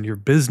focus on your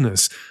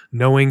business,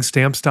 knowing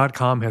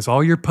Stamps.com has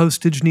all your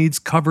postage needs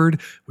covered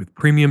with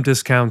premium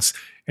discounts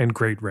and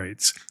great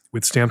rates.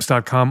 With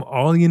Stamps.com,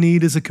 all you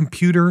need is a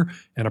computer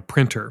and a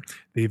printer.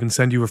 They even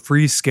send you a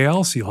free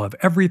scale, so you'll have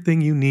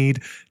everything you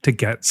need to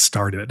get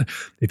started.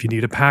 If you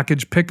need a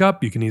package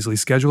pickup, you can easily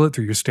schedule it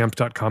through your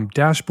Stamps.com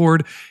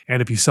dashboard.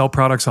 And if you sell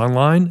products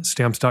online,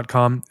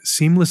 Stamps.com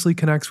seamlessly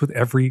connects with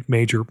every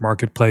major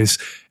marketplace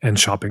and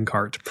shopping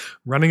cart.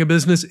 Running a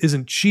business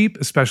isn't cheap,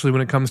 especially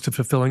when it comes to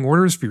fulfilling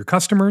orders for your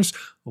customers.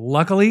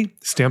 Luckily,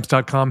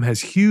 Stamps.com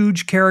has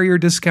huge carrier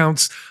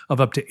discounts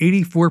of up to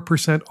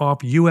 84% off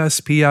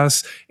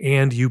USPS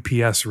and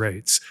UPS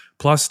rates.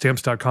 Plus,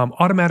 Stamps.com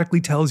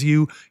automatically tells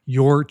you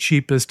your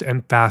cheapest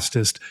and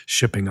fastest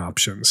shipping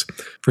options.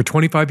 For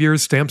 25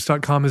 years,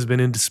 Stamps.com has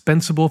been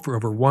indispensable for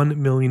over 1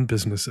 million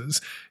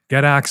businesses.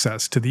 Get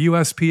access to the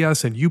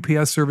USPS and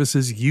UPS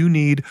services you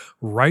need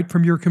right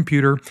from your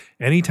computer,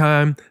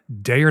 anytime,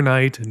 day or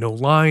night. No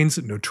lines,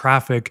 no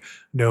traffic,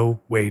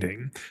 no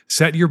waiting.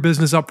 Set your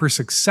business up for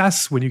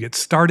success when you get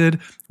started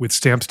with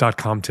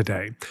Stamps.com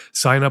today.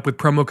 Sign up with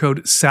promo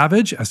code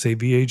SAVAGE,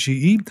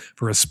 S-A-V-A-G-E,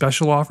 for a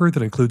special offer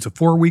that includes a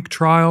 4-week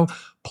trial,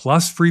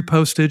 plus free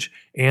postage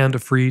and a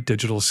free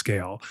digital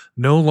scale.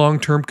 No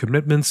long-term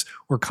commitments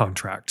or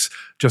contracts.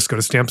 Just go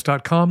to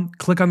Stamps.com,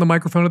 click on the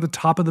microphone at the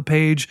top of the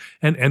page,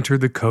 and enter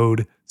the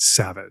code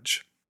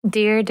SAVAGE.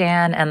 Dear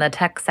Dan and the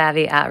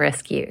tech-savvy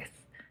at-risk youth,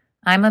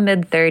 I'm a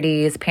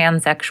mid-30s,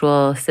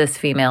 pansexual, cis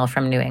female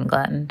from New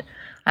England.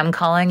 I'm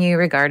calling you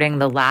regarding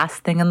the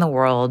last thing in the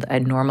world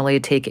I'd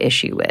normally take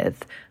issue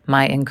with,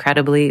 my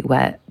incredibly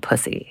wet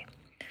pussy.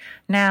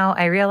 Now,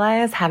 I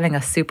realize having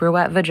a super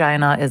wet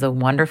vagina is a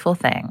wonderful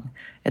thing.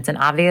 It's an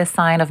obvious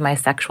sign of my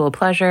sexual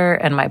pleasure,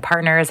 and my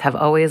partners have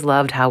always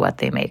loved how wet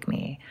they make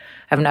me.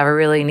 I've never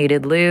really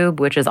needed lube,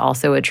 which is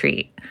also a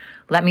treat.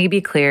 Let me be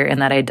clear in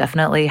that I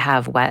definitely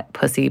have wet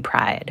pussy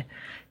pride.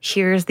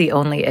 Here's the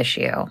only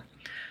issue.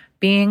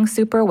 Being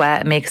super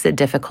wet makes it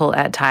difficult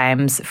at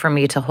times for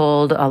me to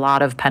hold a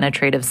lot of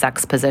penetrative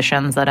sex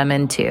positions that I'm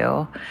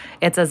into.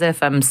 It's as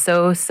if I'm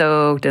so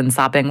soaked and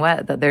sopping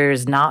wet that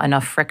there's not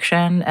enough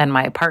friction and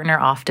my partner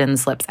often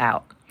slips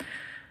out.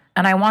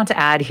 And I want to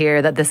add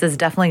here that this is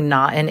definitely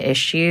not an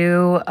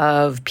issue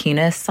of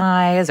penis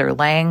size or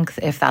length,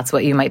 if that's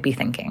what you might be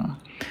thinking.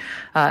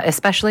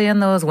 Especially in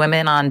those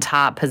women on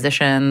top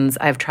positions,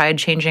 I've tried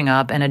changing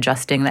up and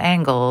adjusting the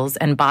angles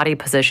and body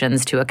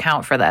positions to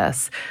account for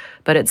this.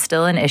 But it's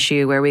still an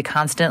issue where we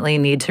constantly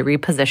need to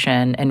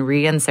reposition and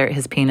reinsert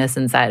his penis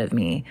inside of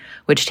me,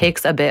 which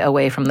takes a bit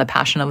away from the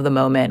passion of the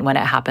moment when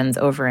it happens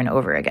over and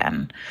over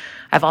again.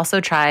 I've also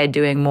tried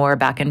doing more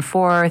back and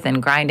forth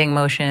and grinding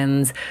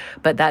motions,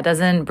 but that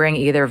doesn't bring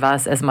either of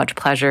us as much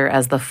pleasure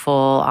as the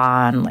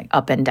full-on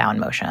up and down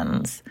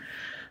motions.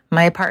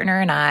 My partner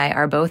and I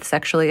are both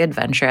sexually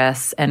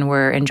adventurous, and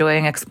we're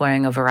enjoying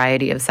exploring a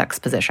variety of sex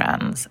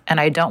positions. And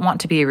I don't want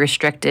to be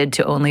restricted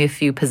to only a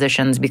few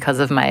positions because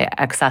of my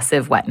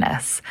excessive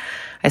wetness.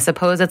 I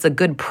suppose it's a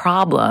good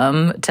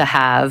problem to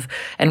have,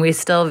 and we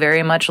still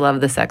very much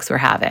love the sex we're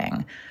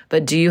having.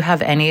 But do you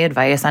have any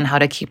advice on how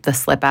to keep the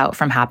slip out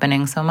from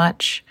happening so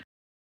much?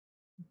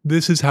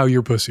 This is how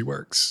your pussy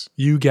works.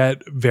 You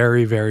get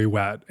very, very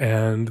wet,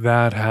 and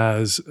that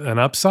has an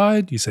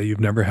upside. You say you've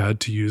never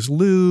had to use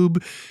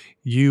lube.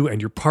 You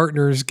and your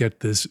partners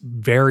get this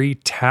very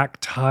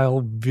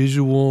tactile,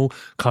 visual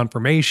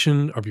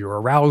confirmation of your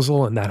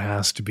arousal, and that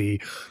has to be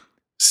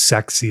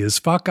sexy as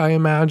fuck, I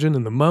imagine,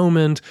 in the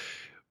moment.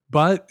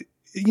 But,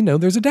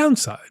 there's a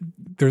downside.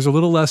 There's a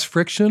little less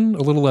friction,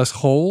 a little less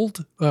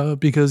hold,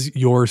 because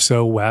you're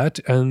so wet,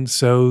 and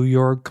so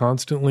you're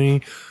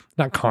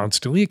not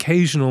constantly,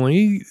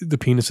 occasionally the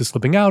penis is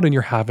slipping out and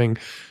you're having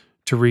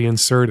to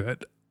reinsert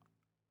it.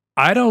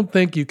 I don't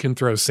think you can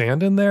throw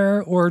sand in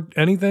there or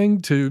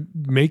anything to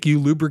make you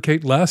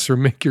lubricate less or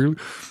make your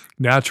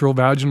natural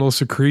vaginal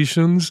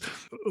secretions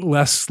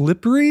less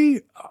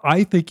slippery.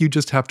 I think you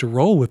just have to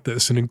roll with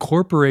this and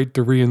incorporate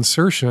the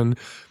reinsertion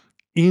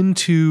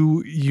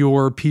into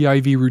your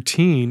PIV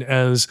routine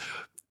as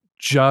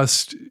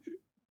just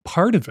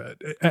part of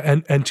it,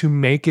 and to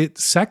make it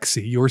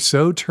sexy. You're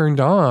so turned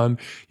on,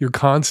 you're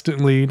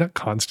occasionally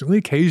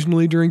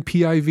during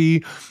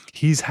PIV,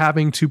 he's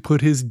having to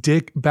put his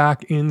dick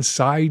back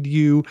inside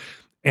you,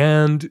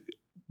 and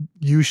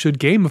you should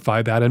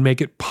gamify that and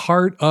make it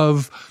part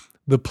of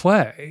the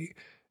play.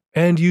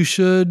 And you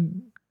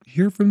should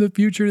hear from the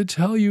future to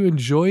tell you,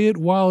 enjoy it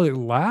while it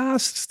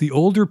lasts. The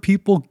older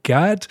people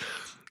get,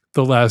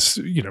 the less,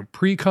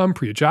 pre-cum,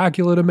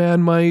 pre-ejaculate a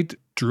man might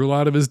drool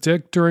out of his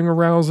dick during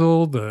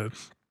arousal, the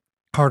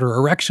harder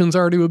erections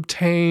are to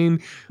obtain.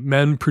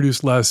 Men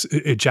produce less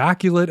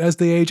ejaculate as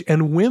they age,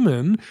 and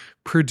women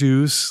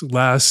produce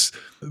less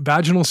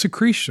vaginal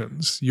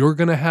secretions. You're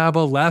going to have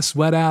a less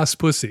wet-ass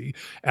pussy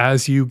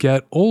as you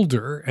get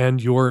older,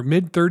 and you're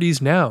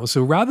mid-30s now.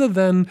 So rather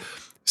than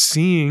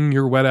seeing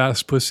your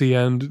wet-ass pussy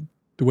and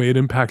the way it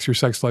impacts your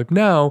sex life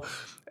now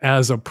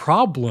as a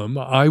problem,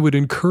 I would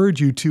encourage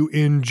you to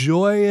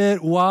enjoy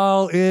it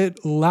while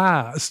it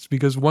lasts,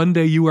 because one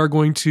day you are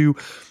going to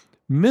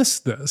miss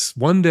this.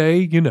 One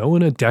day, in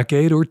a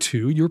decade or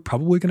two, you're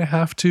probably going to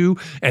have to,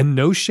 and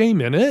no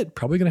shame in it,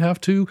 probably going to have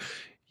to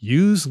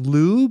use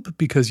lube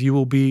because you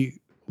will be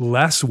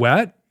less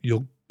wet.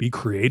 You'll be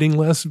creating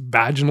less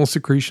vaginal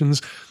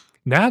secretions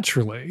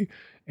naturally,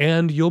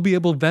 and you'll be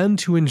able then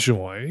to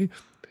enjoy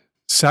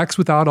sex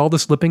without all the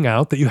slipping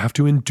out that you have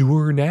to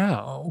endure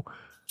now.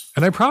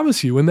 And I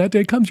promise you, when that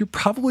day comes, you're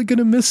probably going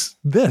to miss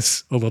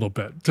this a little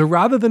bit. So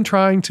rather than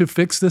trying to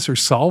fix this or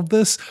solve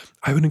this,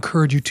 I would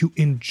encourage you to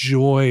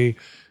enjoy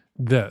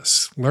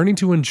this. Learning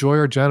to enjoy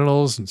our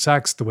genitals and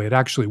sex the way it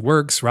actually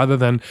works, rather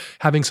than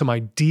having some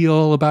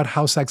ideal about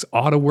how sex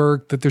ought to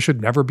work, that there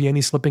should never be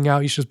any slipping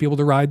out. You should just be able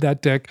to ride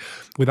that dick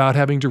without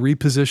having to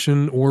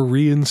reposition or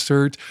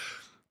reinsert.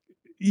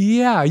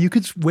 Yeah, you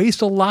could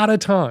waste a lot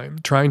of time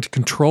trying to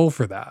control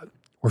for that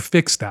or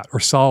fix that or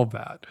solve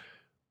that.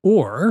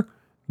 Or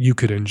you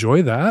could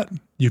enjoy that,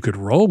 you could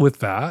roll with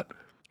that,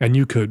 and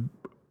you could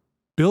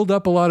build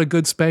up a lot of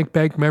good spank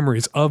bank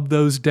memories of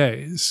those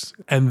days.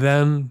 And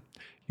then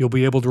you'll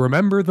be able to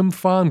remember them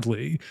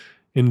fondly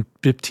in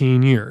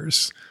 15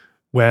 years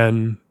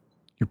when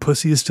your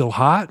pussy is still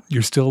hot,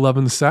 you're still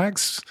loving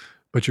sex,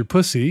 but your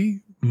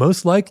pussy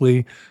most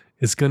likely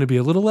is going to be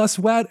a little less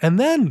wet. And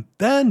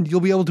then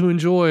you'll be able to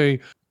enjoy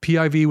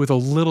PIV with a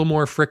little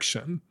more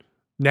friction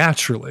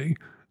naturally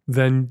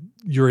than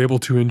you're able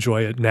to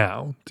enjoy it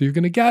now. So you're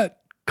going to get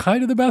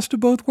kind of the best of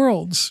both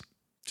worlds.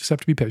 Just have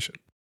to be patient.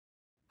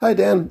 Hi,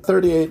 Dan,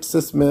 38,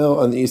 cis male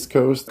on the East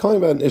Coast, calling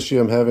about an issue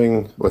I'm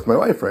having with my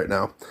wife right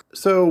now.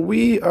 So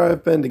we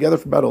have been together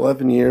for about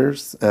 11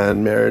 years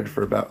and married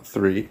for about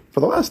 3. For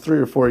the last 3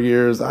 or 4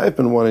 years, I've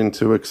been wanting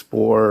to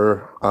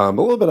explore a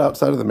little bit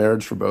outside of the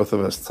marriage for both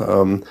of us.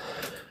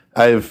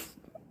 I've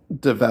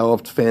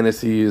developed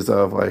fantasies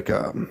of like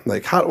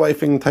hot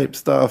wifing type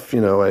stuff,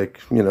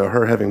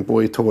 her having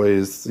boy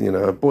toys,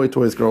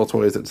 girl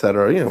toys,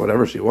 etc.,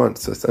 whatever she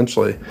wants,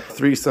 essentially.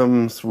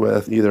 Threesomes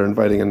with either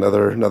inviting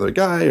another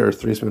guy or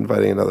threesome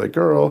inviting another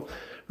girl.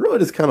 Really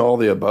just kind of all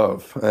the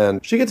above.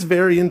 And she gets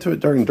very into it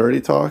during dirty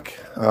talk.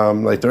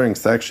 During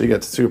sex, she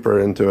gets super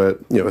into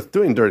it, with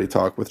doing dirty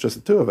talk with just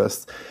the two of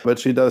us. But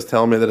she does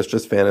tell me that it's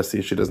just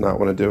fantasy. She does not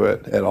want to do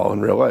it at all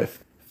in real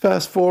life.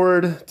 Fast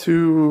forward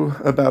to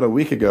about a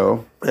week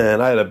ago,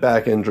 and I had a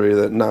back injury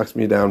that knocked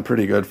me down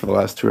pretty good for the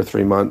last 2 or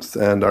 3 months,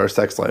 and our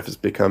sex life has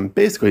become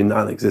basically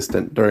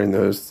non-existent during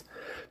those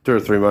 2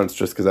 or 3 months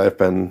just because I've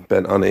been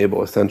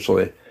unable,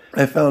 essentially.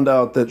 I found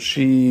out that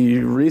she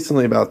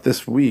recently, about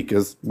this week,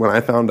 is when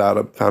I found out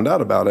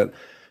about it.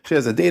 She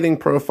has a dating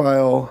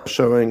profile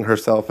showing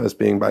herself as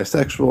being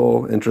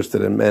bisexual,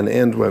 interested in men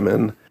and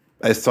women.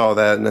 I saw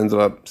that and ended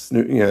up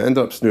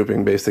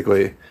snooping,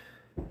 basically,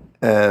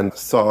 and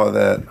saw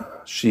that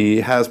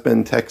she has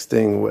been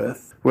texting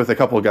with a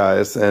couple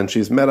guys, and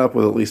she's met up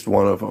with at least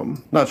one of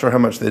them. Not sure how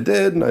much they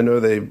did.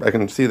 I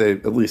can see they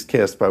at least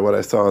kissed by what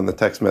I saw in the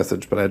text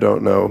message, but I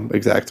don't know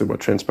exactly what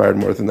transpired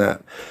more than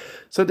that.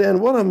 So Dan,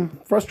 what I'm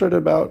frustrated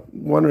about,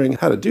 wondering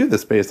how to do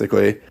this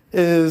basically,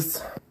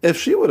 is if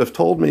she would have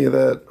told me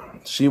that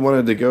she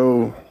wanted to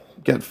go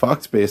get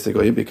fucked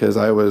basically because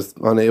I was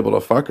unable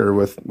to fuck her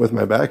with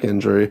my back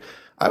injury,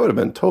 I would have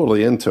been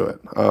totally into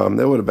it.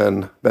 It would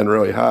have been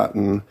really hot.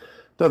 And to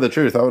tell the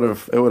truth,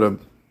 it would have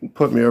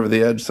put me over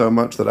the edge so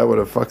much that I would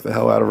have fucked the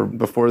hell out of her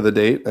before the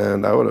date,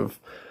 and I would have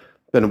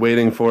been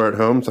waiting for her at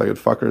home so I could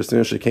fuck her as soon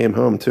as she came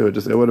home too.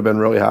 It would have been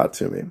really hot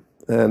to me.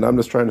 And I'm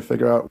just trying to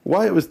figure out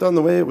why it was done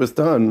the way it was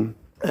done.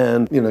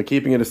 And,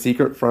 keeping it a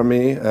secret from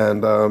me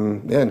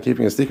and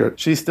keeping it a secret.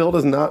 She still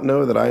does not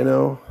know that I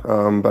know,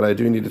 but I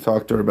do need to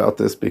talk to her about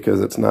this because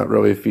it's not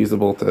really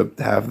feasible to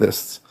have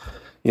this,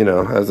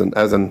 as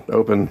an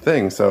open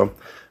thing. So I'm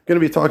going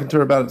to be talking to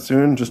her about it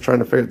soon, just trying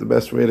to figure out the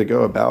best way to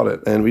go about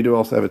it. And we do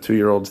also have a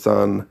 2-year-old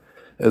son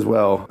as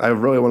well. I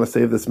really want to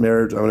save this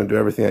marriage. I want to do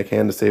everything I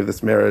can to save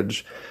this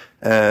marriage.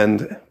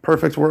 And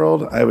perfect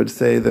world, I would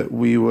say that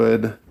we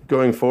would,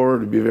 going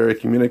forward, be very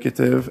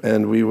communicative,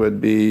 and we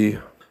would be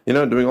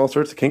doing all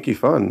sorts of kinky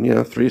fun,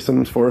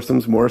 threesomes,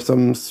 foursomes,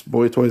 moresomes,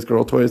 boy toys,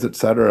 girl toys,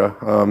 etc.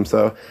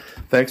 So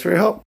thanks for your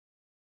help.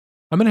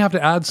 I'm going to have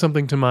to add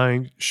something to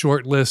my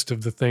short list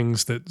of the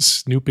things that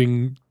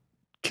snooping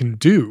can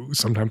do.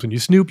 Sometimes when you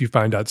snoop, you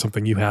find out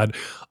something you had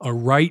a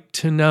right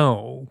to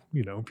know.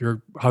 If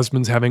your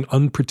husband's having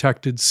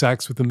unprotected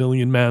sex with a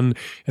million men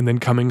and then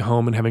coming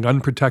home and having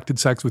unprotected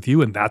sex with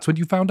you, and that's what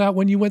you found out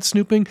when you went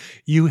snooping,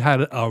 you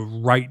had a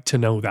right to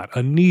know that,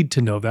 a need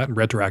to know that. And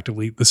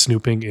retroactively, the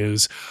snooping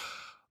is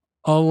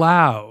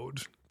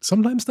allowed.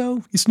 Sometimes,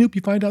 though, you snoop,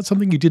 you find out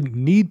something you didn't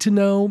need to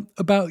know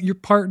about your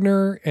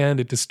partner,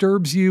 and it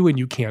disturbs you, and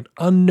you can't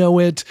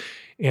unknow it,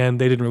 and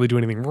they didn't really do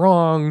anything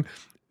wrong.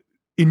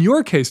 In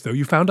your case, though,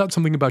 you found out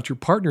something about your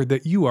partner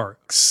that you are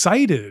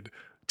excited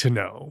to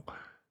know.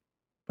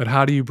 But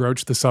how do you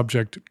broach the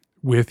subject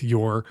with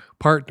your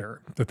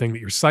partner? The thing that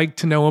you're psyched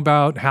to know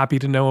about, happy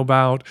to know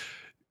about,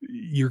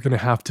 you're going to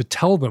have to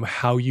tell them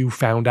how you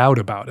found out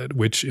about it,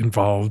 which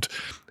involved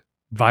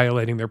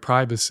violating their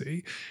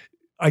privacy.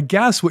 I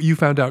guess what you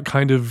found out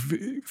kind of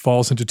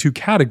falls into two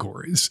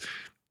categories.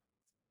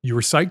 You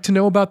were psyched to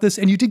know about this,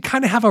 and you did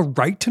kind of have a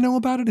right to know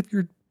about it if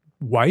your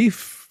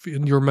wife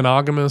in your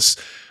monogamous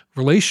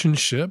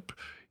relationship,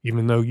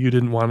 even though you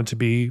didn't want it to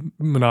be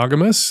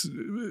monogamous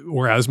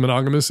or as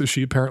monogamous as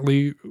she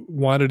apparently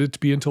wanted it to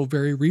be until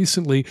very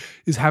recently,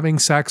 is having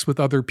sex with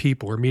other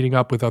people or meeting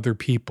up with other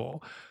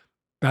people.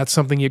 That's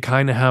something you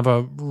kind of have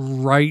a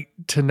right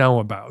to know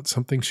about,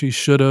 something she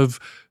should have,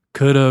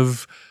 could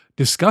have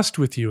discussed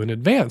with you in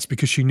advance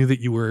because she knew that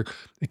you were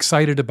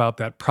excited about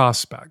that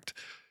prospect.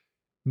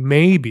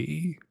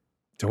 Maybe,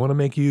 don't want to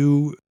make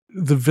you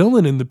the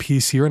villain in the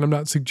piece here, and I'm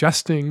not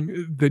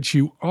suggesting that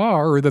you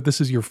are or that this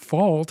is your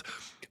fault,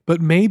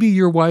 but maybe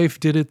your wife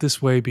did it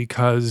this way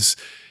because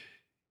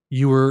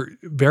you were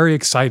very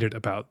excited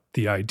about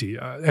the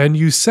idea. And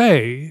you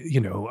say,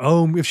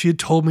 if she had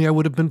told me, I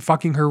would have been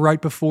fucking her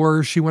right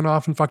before she went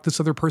off and fucked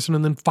this other person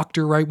and then fucked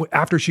her right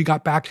after she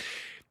got back.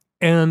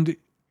 And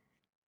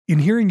in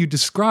hearing you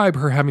describe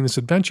her having this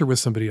adventure with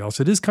somebody else,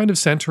 it is kind of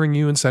centering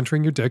you and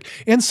centering your dick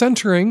and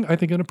centering, I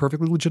think in a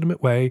perfectly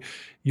legitimate way,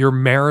 your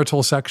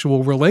marital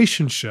sexual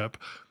relationship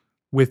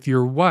with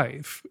your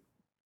wife.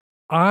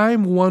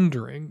 I'm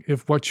wondering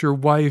if what your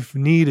wife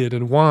needed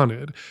and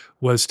wanted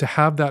was to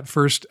have that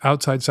first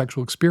outside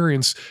sexual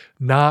experience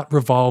not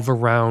revolve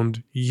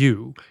around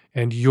you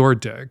and your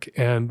dick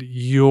and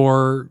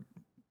your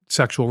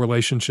sexual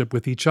relationship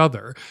with each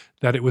other,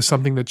 that it was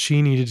something that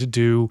she needed to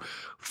do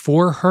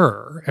for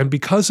her. And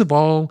because of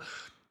all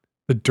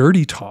the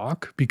dirty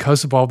talk,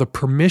 because of all the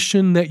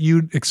permission that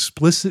you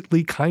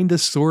explicitly kind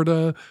of, sort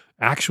of,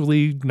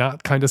 actually,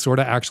 not kind of, sort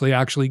of,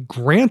 actually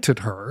granted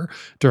her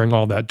during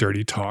all that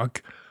dirty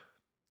talk,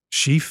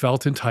 she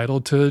felt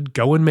entitled to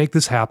go and make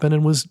this happen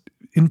and was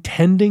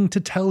intending to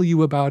tell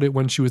you about it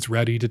when she was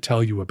ready to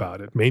tell you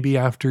about it. Maybe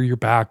after your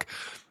back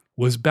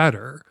was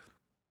better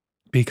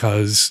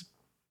because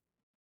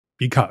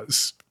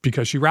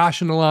she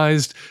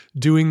rationalized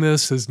doing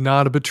this as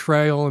not a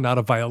betrayal and not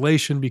a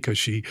violation because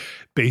she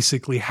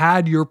basically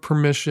had your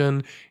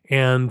permission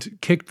and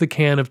kicked the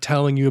can of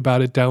telling you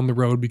about it down the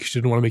road because she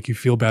didn't want to make you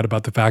feel bad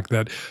about the fact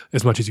that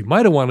as much as you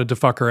might have wanted to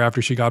fuck her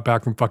after she got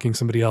back from fucking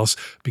somebody else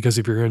because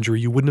of your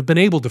injury, you wouldn't have been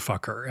able to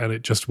fuck her and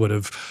it just would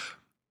have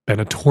been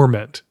a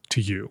torment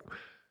to you.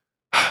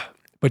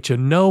 But you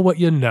know what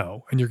you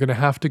know, and you're going to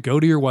have to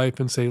go to your wife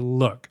and say,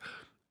 look,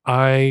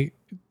 I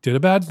did a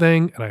bad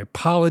thing and I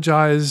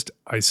apologized.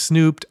 I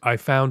snooped. I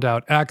found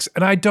out X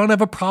and I don't have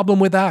a problem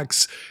with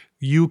X.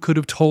 You could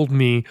have told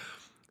me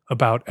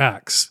about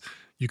X.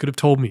 You could have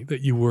told me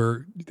that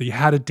you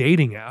had a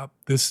dating app.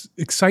 This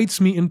excites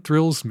me and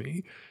thrills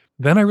me.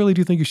 Then I really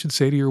do think you should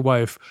say to your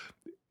wife,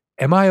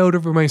 am I out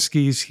over my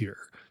skis here?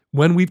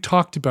 When we've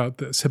talked about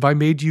this, have I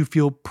made you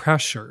feel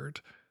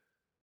pressured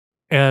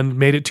and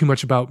made it too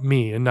much about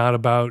me and not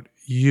about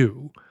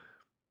you?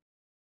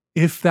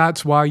 If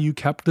that's why you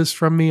kept this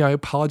from me, I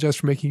apologize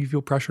for making you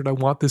feel pressured. I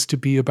want this to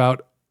be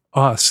about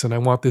us and I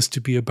want this to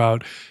be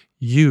about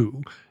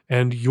you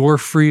and your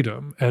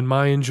freedom and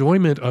my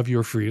enjoyment of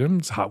your freedom,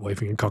 it's hot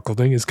wifing and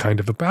cuckolding is kind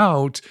of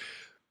about,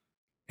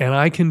 and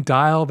I can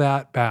dial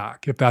that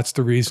back if that's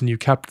the reason you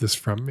kept this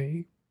from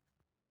me.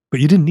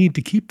 But you didn't need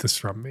to keep this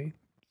from me.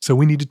 So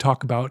we need to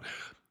talk about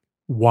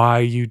why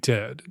you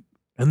did.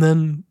 And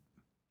then,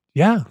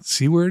 yeah,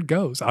 see where it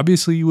goes.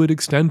 Obviously, you would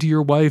extend to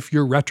your wife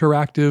your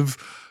retroactive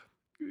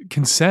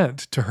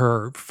consent to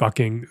her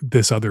fucking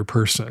this other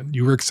person.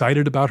 You were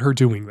excited about her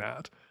doing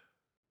that.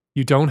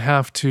 You don't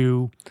have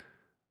to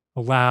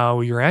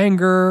allow your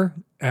anger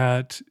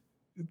at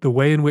the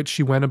way in which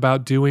she went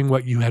about doing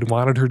what you had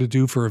wanted her to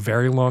do for a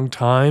very long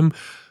time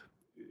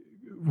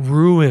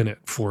ruin it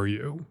for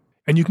you.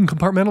 And you can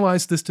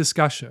compartmentalize this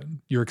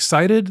discussion. You're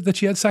excited that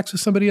she had sex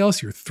with somebody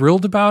else. You're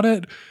thrilled about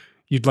it.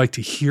 You'd like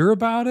to hear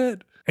about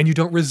it. And you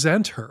don't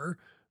resent her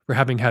for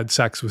having had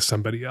sex with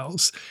somebody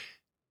else.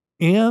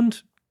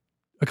 And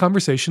a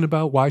conversation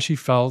about why she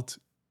felt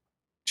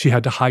she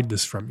had to hide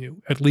this from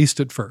you, at least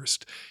at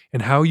first,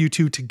 and how you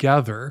two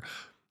together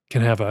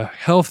can have a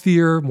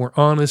healthier, more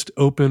honest,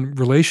 open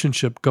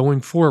relationship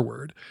going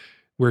forward,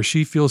 where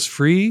she feels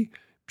free,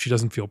 she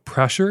doesn't feel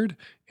pressured,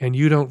 and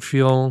you don't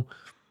feel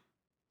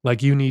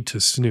like you need to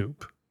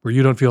snoop, where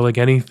you don't feel like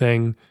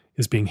anything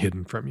is being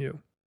hidden from you.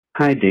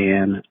 Hi,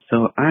 Dan.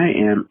 So I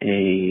am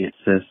a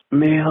cis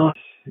male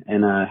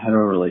in a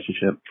hetero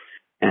relationship,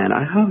 and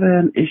I have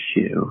an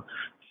issue.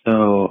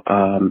 So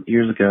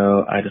years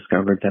ago, I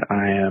discovered that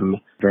I am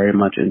very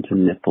much into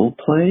nipple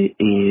play,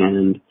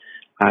 and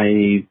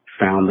I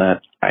found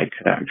that I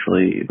could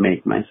actually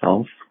make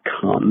myself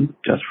come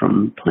just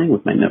from playing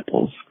with my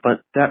nipples.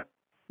 But that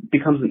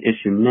becomes an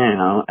issue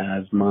now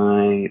as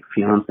my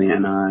fiance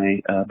and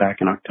I, back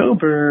in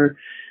October,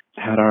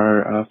 had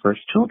our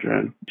first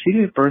children. She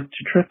gave birth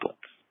to triplets.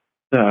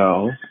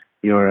 So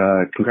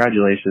your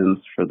congratulations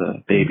for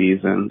the babies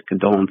and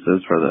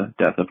condolences for the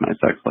death of my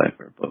sex life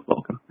are both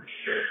welcome.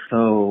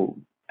 So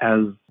as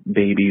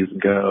babies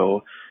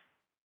go,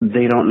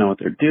 they don't know what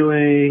they're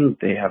doing.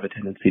 They have a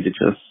tendency to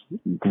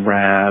just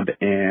grab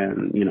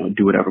and,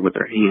 do whatever with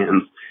their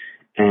hands.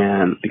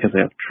 And because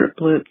I have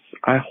triplets,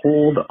 I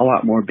hold a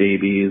lot more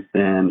babies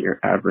than your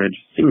average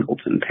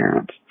singleton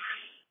parent,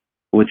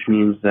 which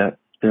means that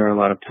there are a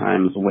lot of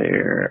times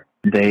where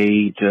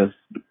they just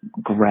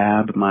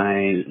grab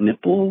my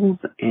nipples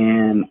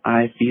and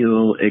I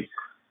feel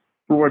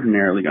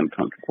extraordinarily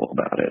uncomfortable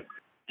about it.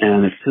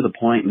 And it's to the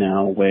point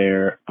now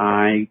where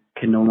I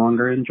can no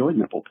longer enjoy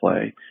nipple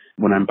play.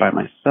 When I'm by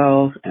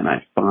myself and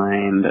I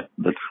find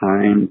the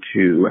time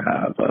to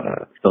have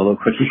a solo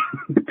quickie,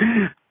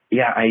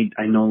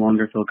 I no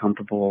longer feel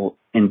comfortable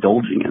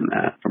indulging in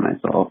that for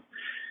myself.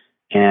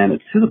 And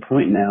it's to the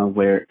point now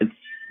where it's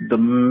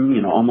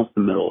almost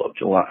the middle of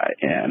July,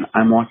 and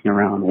I'm walking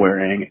around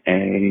wearing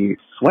a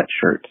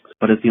sweatshirt,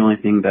 but it's the only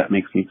thing that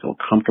makes me feel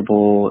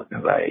comfortable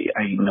because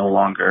I no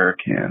longer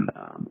can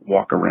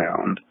walk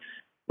around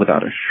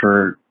without a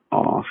shirt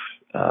off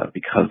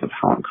because of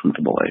how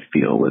uncomfortable I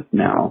feel with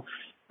now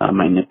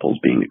my nipples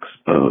being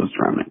exposed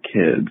around my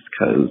kids,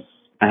 because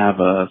I have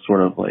a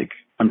sort of like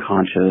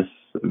unconscious,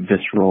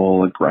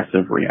 visceral,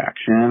 aggressive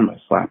reaction by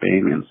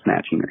slapping and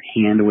snatching their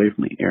hand away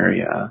from the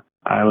area.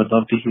 I would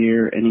love to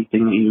hear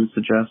anything that you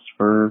suggest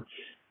for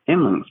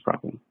handling this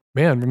problem.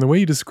 Man, from the way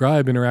you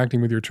describe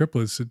interacting with your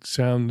triplets, it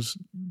sounds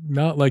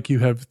not like you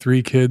have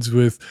 3 kids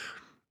with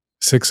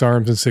 6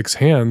 arms and 6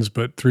 hands,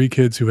 but 3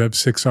 kids who have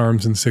 6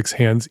 arms and 6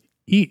 hands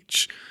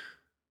each.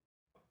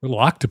 Little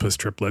octopus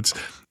triplets.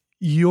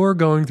 You're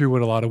going through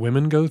what a lot of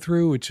women go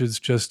through, which is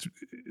just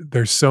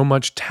there's so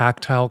much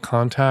tactile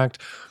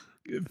contact,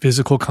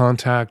 physical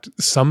contact,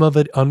 some of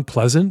it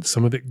unpleasant,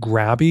 some of it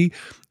grabby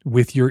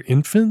with your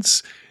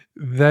infants,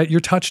 that you're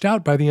touched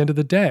out by the end of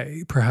the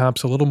day,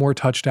 perhaps a little more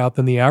touched out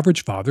than the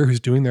average father who's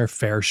doing their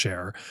fair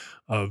share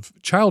of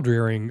child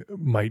rearing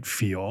might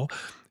feel,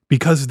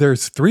 because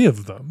there's 3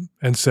 of them.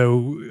 And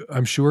so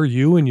I'm sure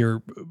you and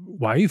your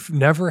wife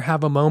never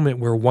have a moment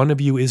where one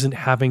of you isn't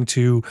having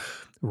to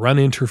run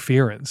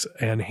interference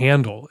and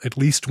handle at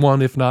least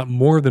one, if not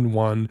more than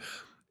one,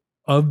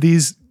 of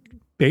these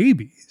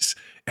babies.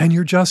 And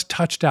you're just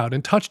touched out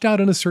in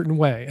a certain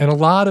way. And a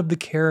lot of the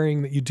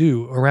caring that you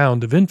do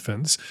around of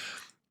infants,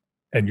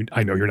 and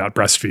I know you're not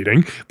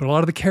breastfeeding, but a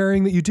lot of the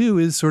caring that you do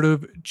is sort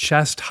of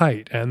chest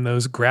height and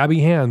those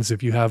grabby hands.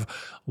 If you have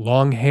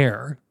long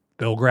hair,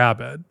 they'll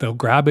grab it. They'll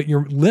grab at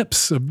your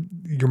lips of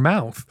your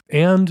mouth,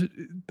 and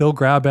they'll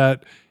grab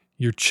at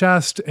your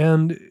chest.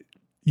 And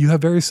you have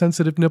very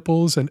sensitive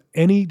nipples, and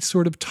any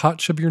sort of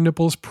touch of your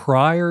nipples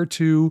prior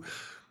to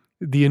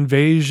the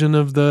invasion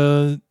of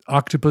the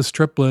octopus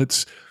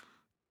triplets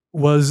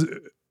was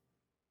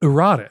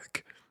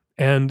erotic.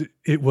 And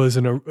it was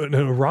an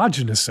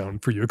erogenous zone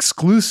for you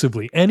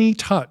exclusively. Any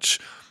touch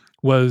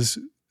was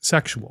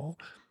sexual.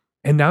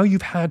 And now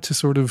you've had to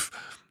sort of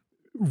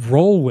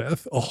roll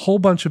with a whole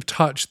bunch of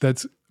touch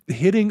that's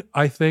hitting,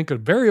 I think, a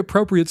very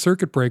appropriate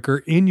circuit breaker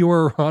in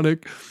your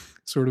erotic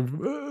sort of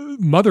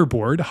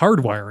motherboard,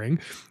 hardwiring,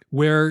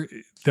 where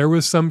there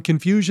was some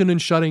confusion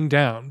and shutting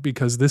down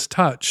because this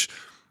touch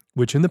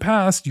which in the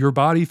past your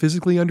body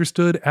physically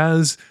understood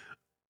as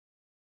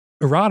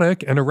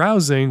erotic and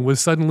arousing, was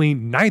suddenly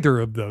neither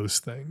of those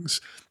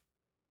things.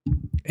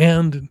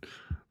 And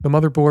the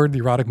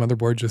erotic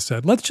motherboard just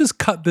said, let's just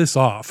cut this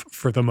off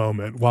for the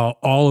moment while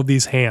all of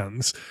these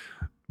hands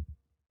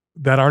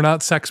that are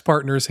not sex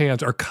partners'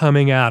 hands are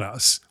coming at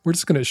us. We're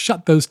just going to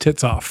shut those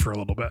tits off for a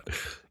little bit.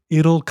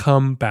 It'll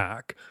come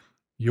back.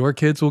 Your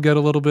kids will get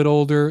a little bit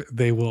older.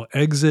 They will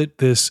exit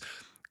this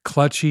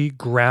clutchy,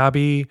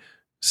 grabby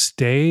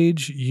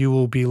stage. You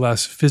will be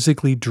less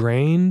physically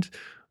drained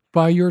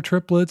by your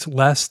triplets,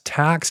 less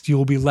taxed. You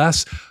will be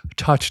less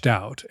touched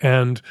out.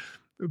 And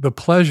the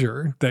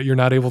pleasure that you're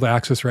not able to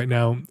access right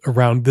now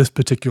around this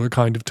particular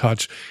kind of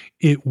touch,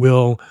 it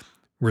will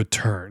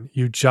return.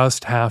 You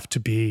just have to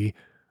be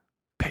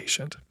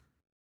patient.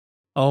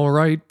 All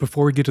right,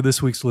 before we get to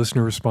this week's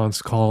listener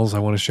response calls, I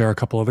want to share a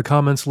couple of the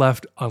comments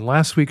left on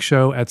last week's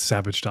show at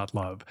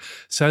savage.love.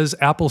 Says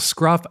Apple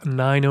Scruff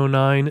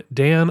 909,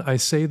 Dan, I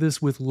say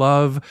this with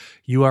love.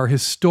 You are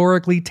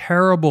historically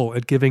terrible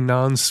at giving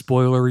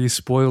non-spoilery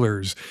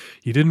spoilers.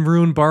 You didn't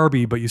ruin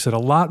Barbie, but you said a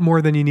lot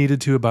more than you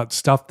needed to about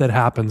stuff that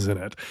happens in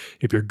it.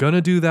 If you're going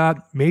to do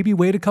that, maybe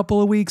wait a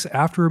couple of weeks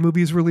after a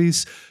movie's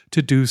release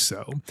to do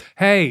so.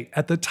 Hey,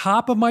 at the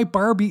top of my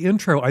Barbie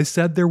intro, I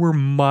said there were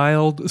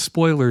mild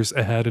spoilers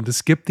ahead and to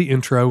skip the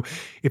intro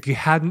if you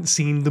hadn't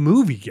seen the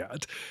movie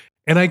yet.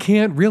 And I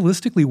can't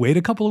realistically wait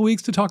a couple of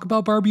weeks to talk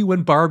about Barbie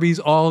when Barbie's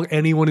all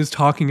anyone is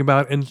talking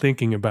about and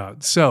thinking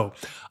about. So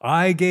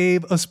I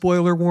gave a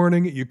spoiler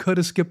warning. You could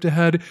have skipped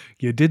ahead.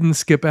 You didn't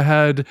skip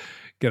ahead.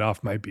 Get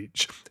off my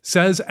beach.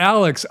 Says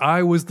Alex,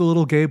 I was the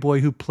little gay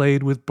boy who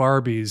played with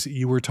Barbies.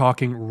 You were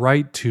talking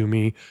right to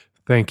me.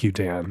 Thank you,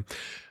 Dan.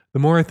 The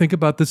more I think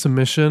about this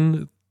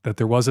omission that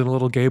there wasn't a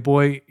little gay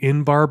boy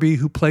in Barbie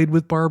who played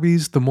with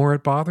Barbies, the more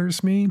it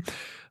bothers me.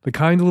 The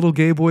kind of little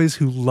gay boys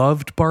who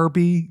loved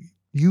Barbie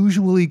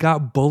usually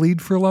got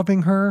bullied for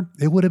loving her.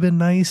 It would have been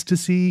nice to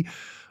see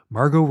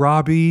Margot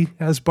Robbie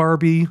as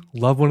Barbie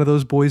love one of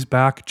those boys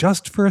back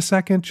just for a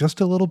second, just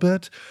a little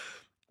bit.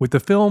 With the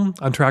film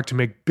on track to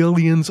make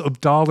billions of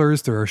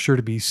dollars, there are sure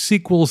to be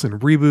sequels and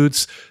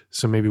reboots,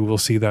 so maybe we'll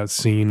see that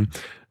scene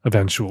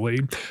eventually.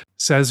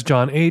 Says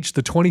John H.,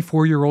 the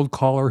 24-year-old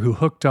caller who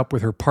hooked up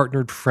with her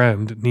partnered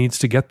friend needs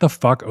to get the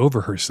fuck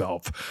over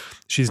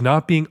herself. She's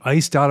not being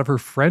iced out of her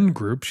friend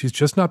group. She's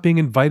just not being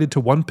invited to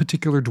one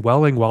particular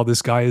dwelling while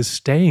this guy is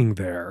staying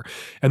there.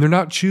 And they're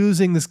not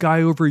choosing this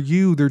guy over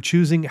you. They're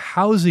choosing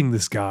housing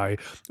this guy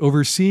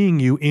over seeing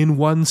you in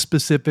one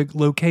specific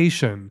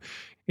location.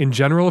 In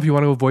general, if you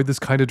want to avoid this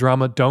kind of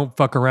drama, don't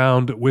fuck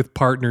around with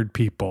partnered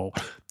people.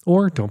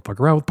 Or don't fuck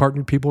around with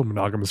partnered people in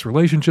monogamous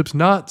relationships.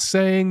 Not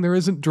saying there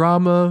isn't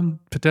drama,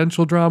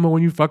 potential drama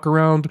when you fuck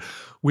around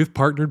with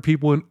partnered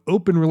people in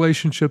open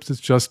relationships. It's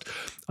just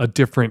a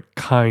different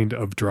kind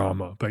of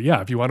drama. But yeah,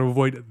 if you want to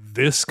avoid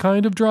this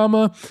kind of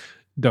drama,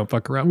 don't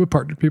fuck around with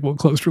partnered people in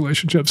close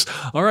relationships.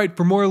 All right,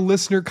 for more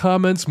listener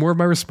comments, more of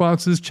my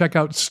responses, check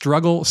out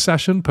Struggle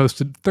Session,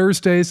 posted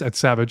Thursdays at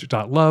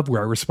savage.love,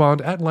 where I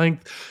respond at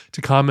length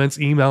to comments,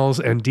 emails,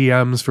 and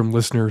DMs from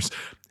listeners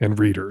and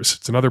readers.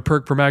 It's another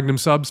perk for Magnum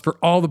subs. For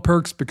all the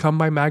perks, become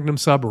my Magnum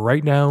sub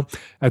right now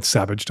at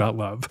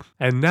savage.love.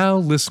 And now,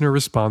 listener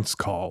response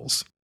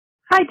calls.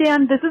 Hi,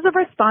 Dan. This is a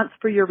response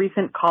for your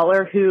recent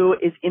caller who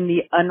is in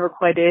the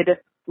unrequited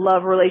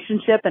love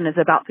relationship and is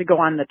about to go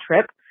on the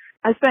trip.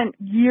 I spent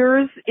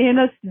years in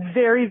a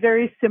very,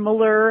 very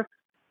similar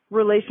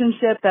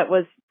relationship that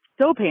was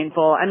so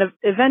painful. And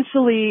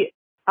eventually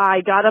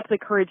I got up the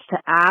courage to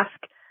ask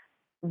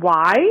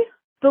why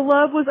the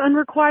love was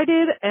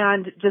unrequited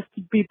and just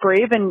be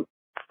brave and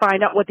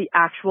find out what the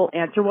actual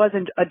answer was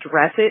and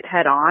address it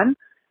head on.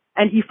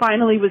 And he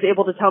finally was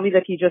able to tell me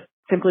that he just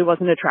simply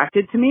wasn't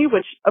attracted to me,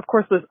 which of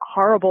course was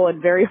horrible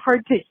and very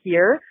hard to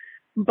hear.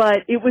 But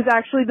it was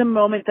actually the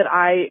moment that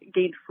I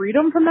gained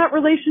freedom from that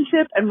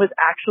relationship and was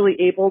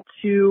actually able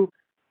to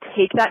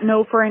take that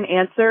no for an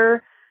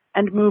answer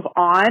and move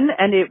on.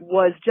 And it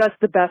was just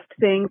the best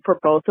thing for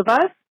both of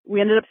us.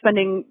 We ended up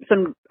spending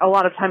a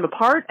lot of time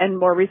apart. And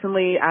more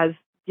recently, as,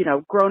 you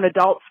know, grown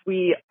adults,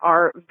 we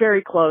are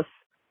very close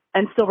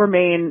and still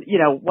remain, you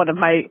know, one of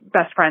my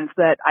best friends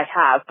that I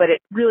have. But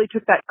it really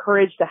took that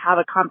courage to have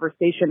a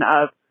conversation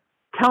of,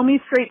 tell me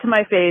straight to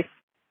my face,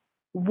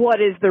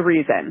 what is the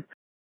reason?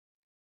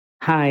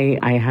 Hi,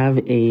 I have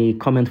a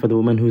comment for the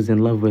woman who's in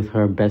love with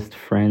her best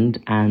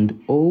friend.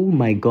 And oh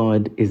my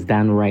God, is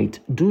Dan right?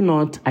 Do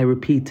not, I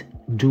repeat,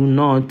 do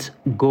not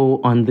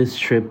go on this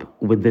trip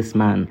with this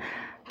man.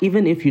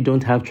 Even if you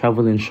don't have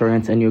travel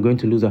insurance and you're going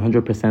to lose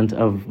 100%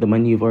 of the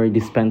money you've already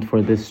spent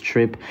for this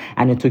trip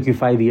and it took you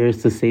 5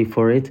 years to save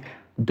for it,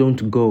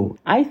 don't go.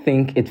 I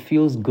think it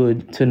feels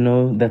good to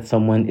know that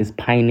someone is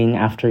pining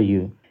after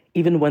you.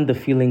 Even when the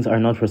feelings are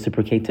not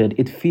reciprocated,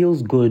 it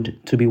feels good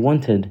to be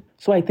wanted.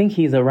 So I think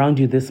he's around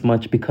you this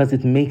much because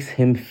it makes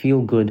him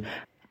feel good.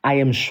 I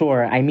am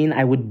sure,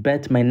 I would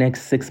bet my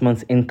next 6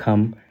 months'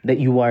 income that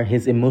you are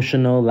his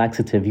emotional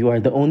laxative. You are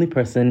the only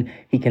person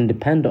he can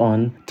depend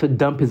on to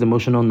dump his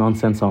emotional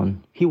nonsense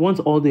on. He wants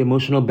all the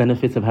emotional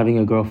benefits of having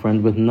a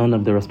girlfriend with none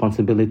of the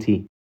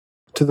responsibility.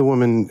 To the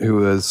woman who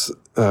was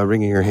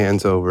wringing her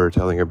hands over,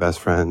 telling her best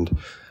friend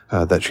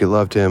that she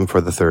loved him for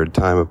the third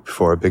time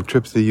before a big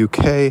trip to the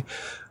UK,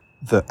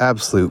 the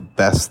absolute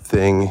best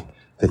thing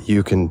that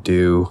you can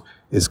do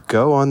is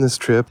go on this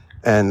trip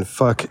and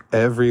fuck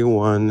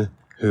everyone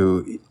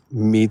who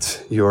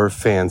meets your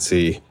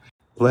fancy.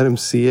 Let him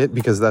see it,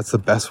 because that's the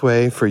best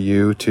way for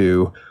you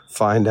to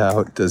find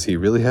out, does he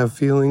really have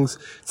feelings?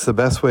 It's the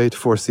best way to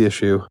force the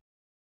issue.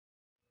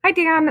 Hi,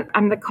 Dan.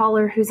 I'm the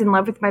caller who's in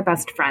love with my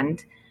best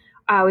friend.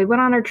 We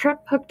went on our trip,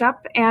 hooked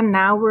up, and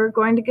now we're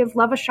going to give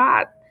love a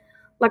shot.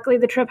 Luckily,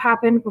 the trip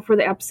happened before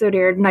the episode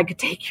aired and I could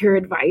take your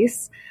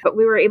advice. But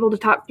we were able to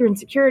talk through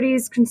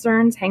insecurities,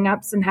 concerns,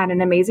 hang-ups, and had an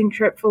amazing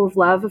trip full of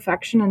love,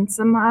 affection, and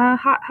some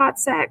hot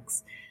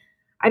sex.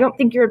 I don't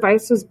think your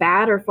advice was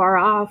bad or far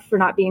off for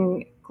not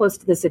being close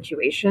to the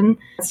situation.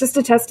 It's just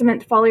a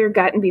testament to follow your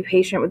gut and be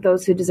patient with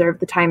those who deserve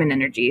the time and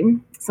energy.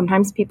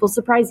 Sometimes people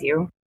surprise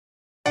you.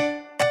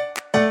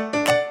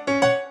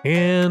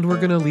 And we're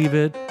going to leave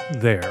it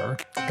there.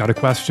 Got a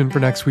question for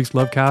next week's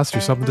Lovecast or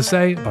something to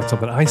say about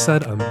something I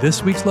said on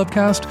this week's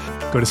Lovecast?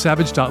 Go to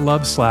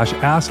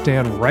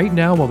savage.love/askdan right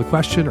now while the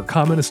question or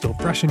comment is still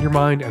fresh in your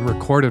mind and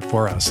record it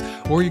for us.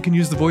 Or you can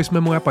use the voice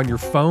memo app on your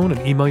phone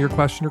and email your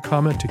question or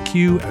comment to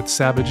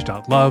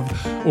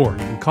q@savage.love. Or you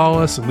can call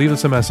us and leave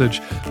us a message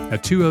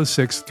at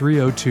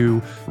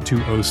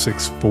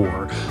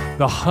 206-302-2064.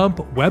 The Hump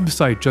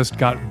website just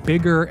got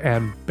bigger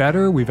and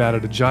better. We've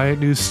added a giant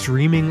new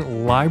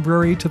streaming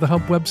library to the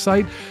Hump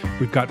website.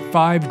 We've got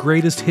 5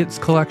 greatest hits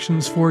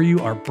collections for you,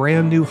 our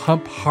brand new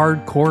Hump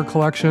Hardcore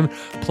collection,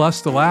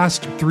 plus the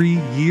last 3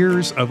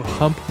 years of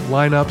Hump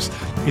lineups.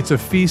 It's a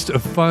feast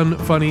of fun,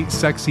 funny,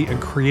 sexy,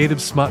 and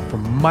creative smut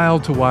from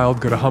mild to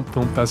wild. Go to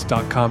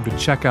humpfilmfest.com to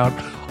check out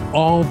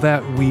all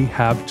that we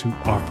have to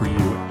offer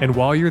you. And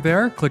while you're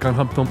there, click on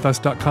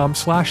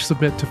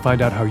humpfilmfest.com/submit to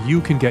find out how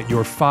you can get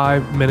your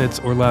 5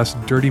 minutes or less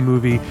dirty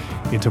movie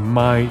into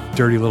my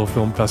dirty little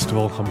film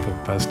festival,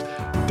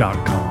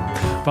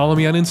 humpfilmfest.com. Follow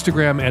me on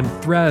Instagram and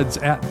Threads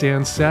at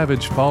Dan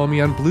Savage. Follow me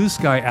on Blue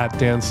Sky at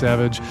Dan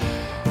Savage.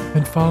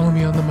 And follow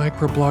me on the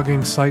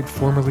microblogging site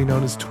formerly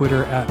known as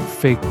Twitter at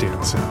Fake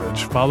Dan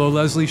Savage. Follow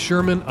Leslie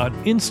Sherman on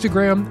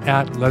Instagram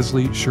at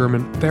Leslie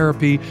Sherman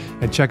Therapy,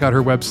 and check out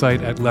her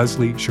website at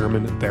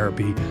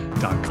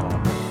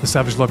leslieshermantherapy.com. The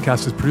Savage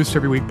Lovecast is produced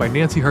every week by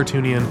Nancy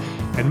Hartunian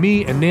and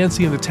me and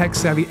Nancy and the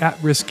tech-savvy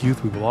at-risk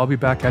youth. We will all be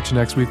back at you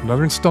next week with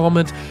another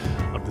installment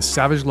of the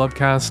Savage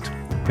Lovecast.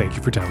 Thank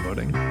you for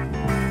downloading.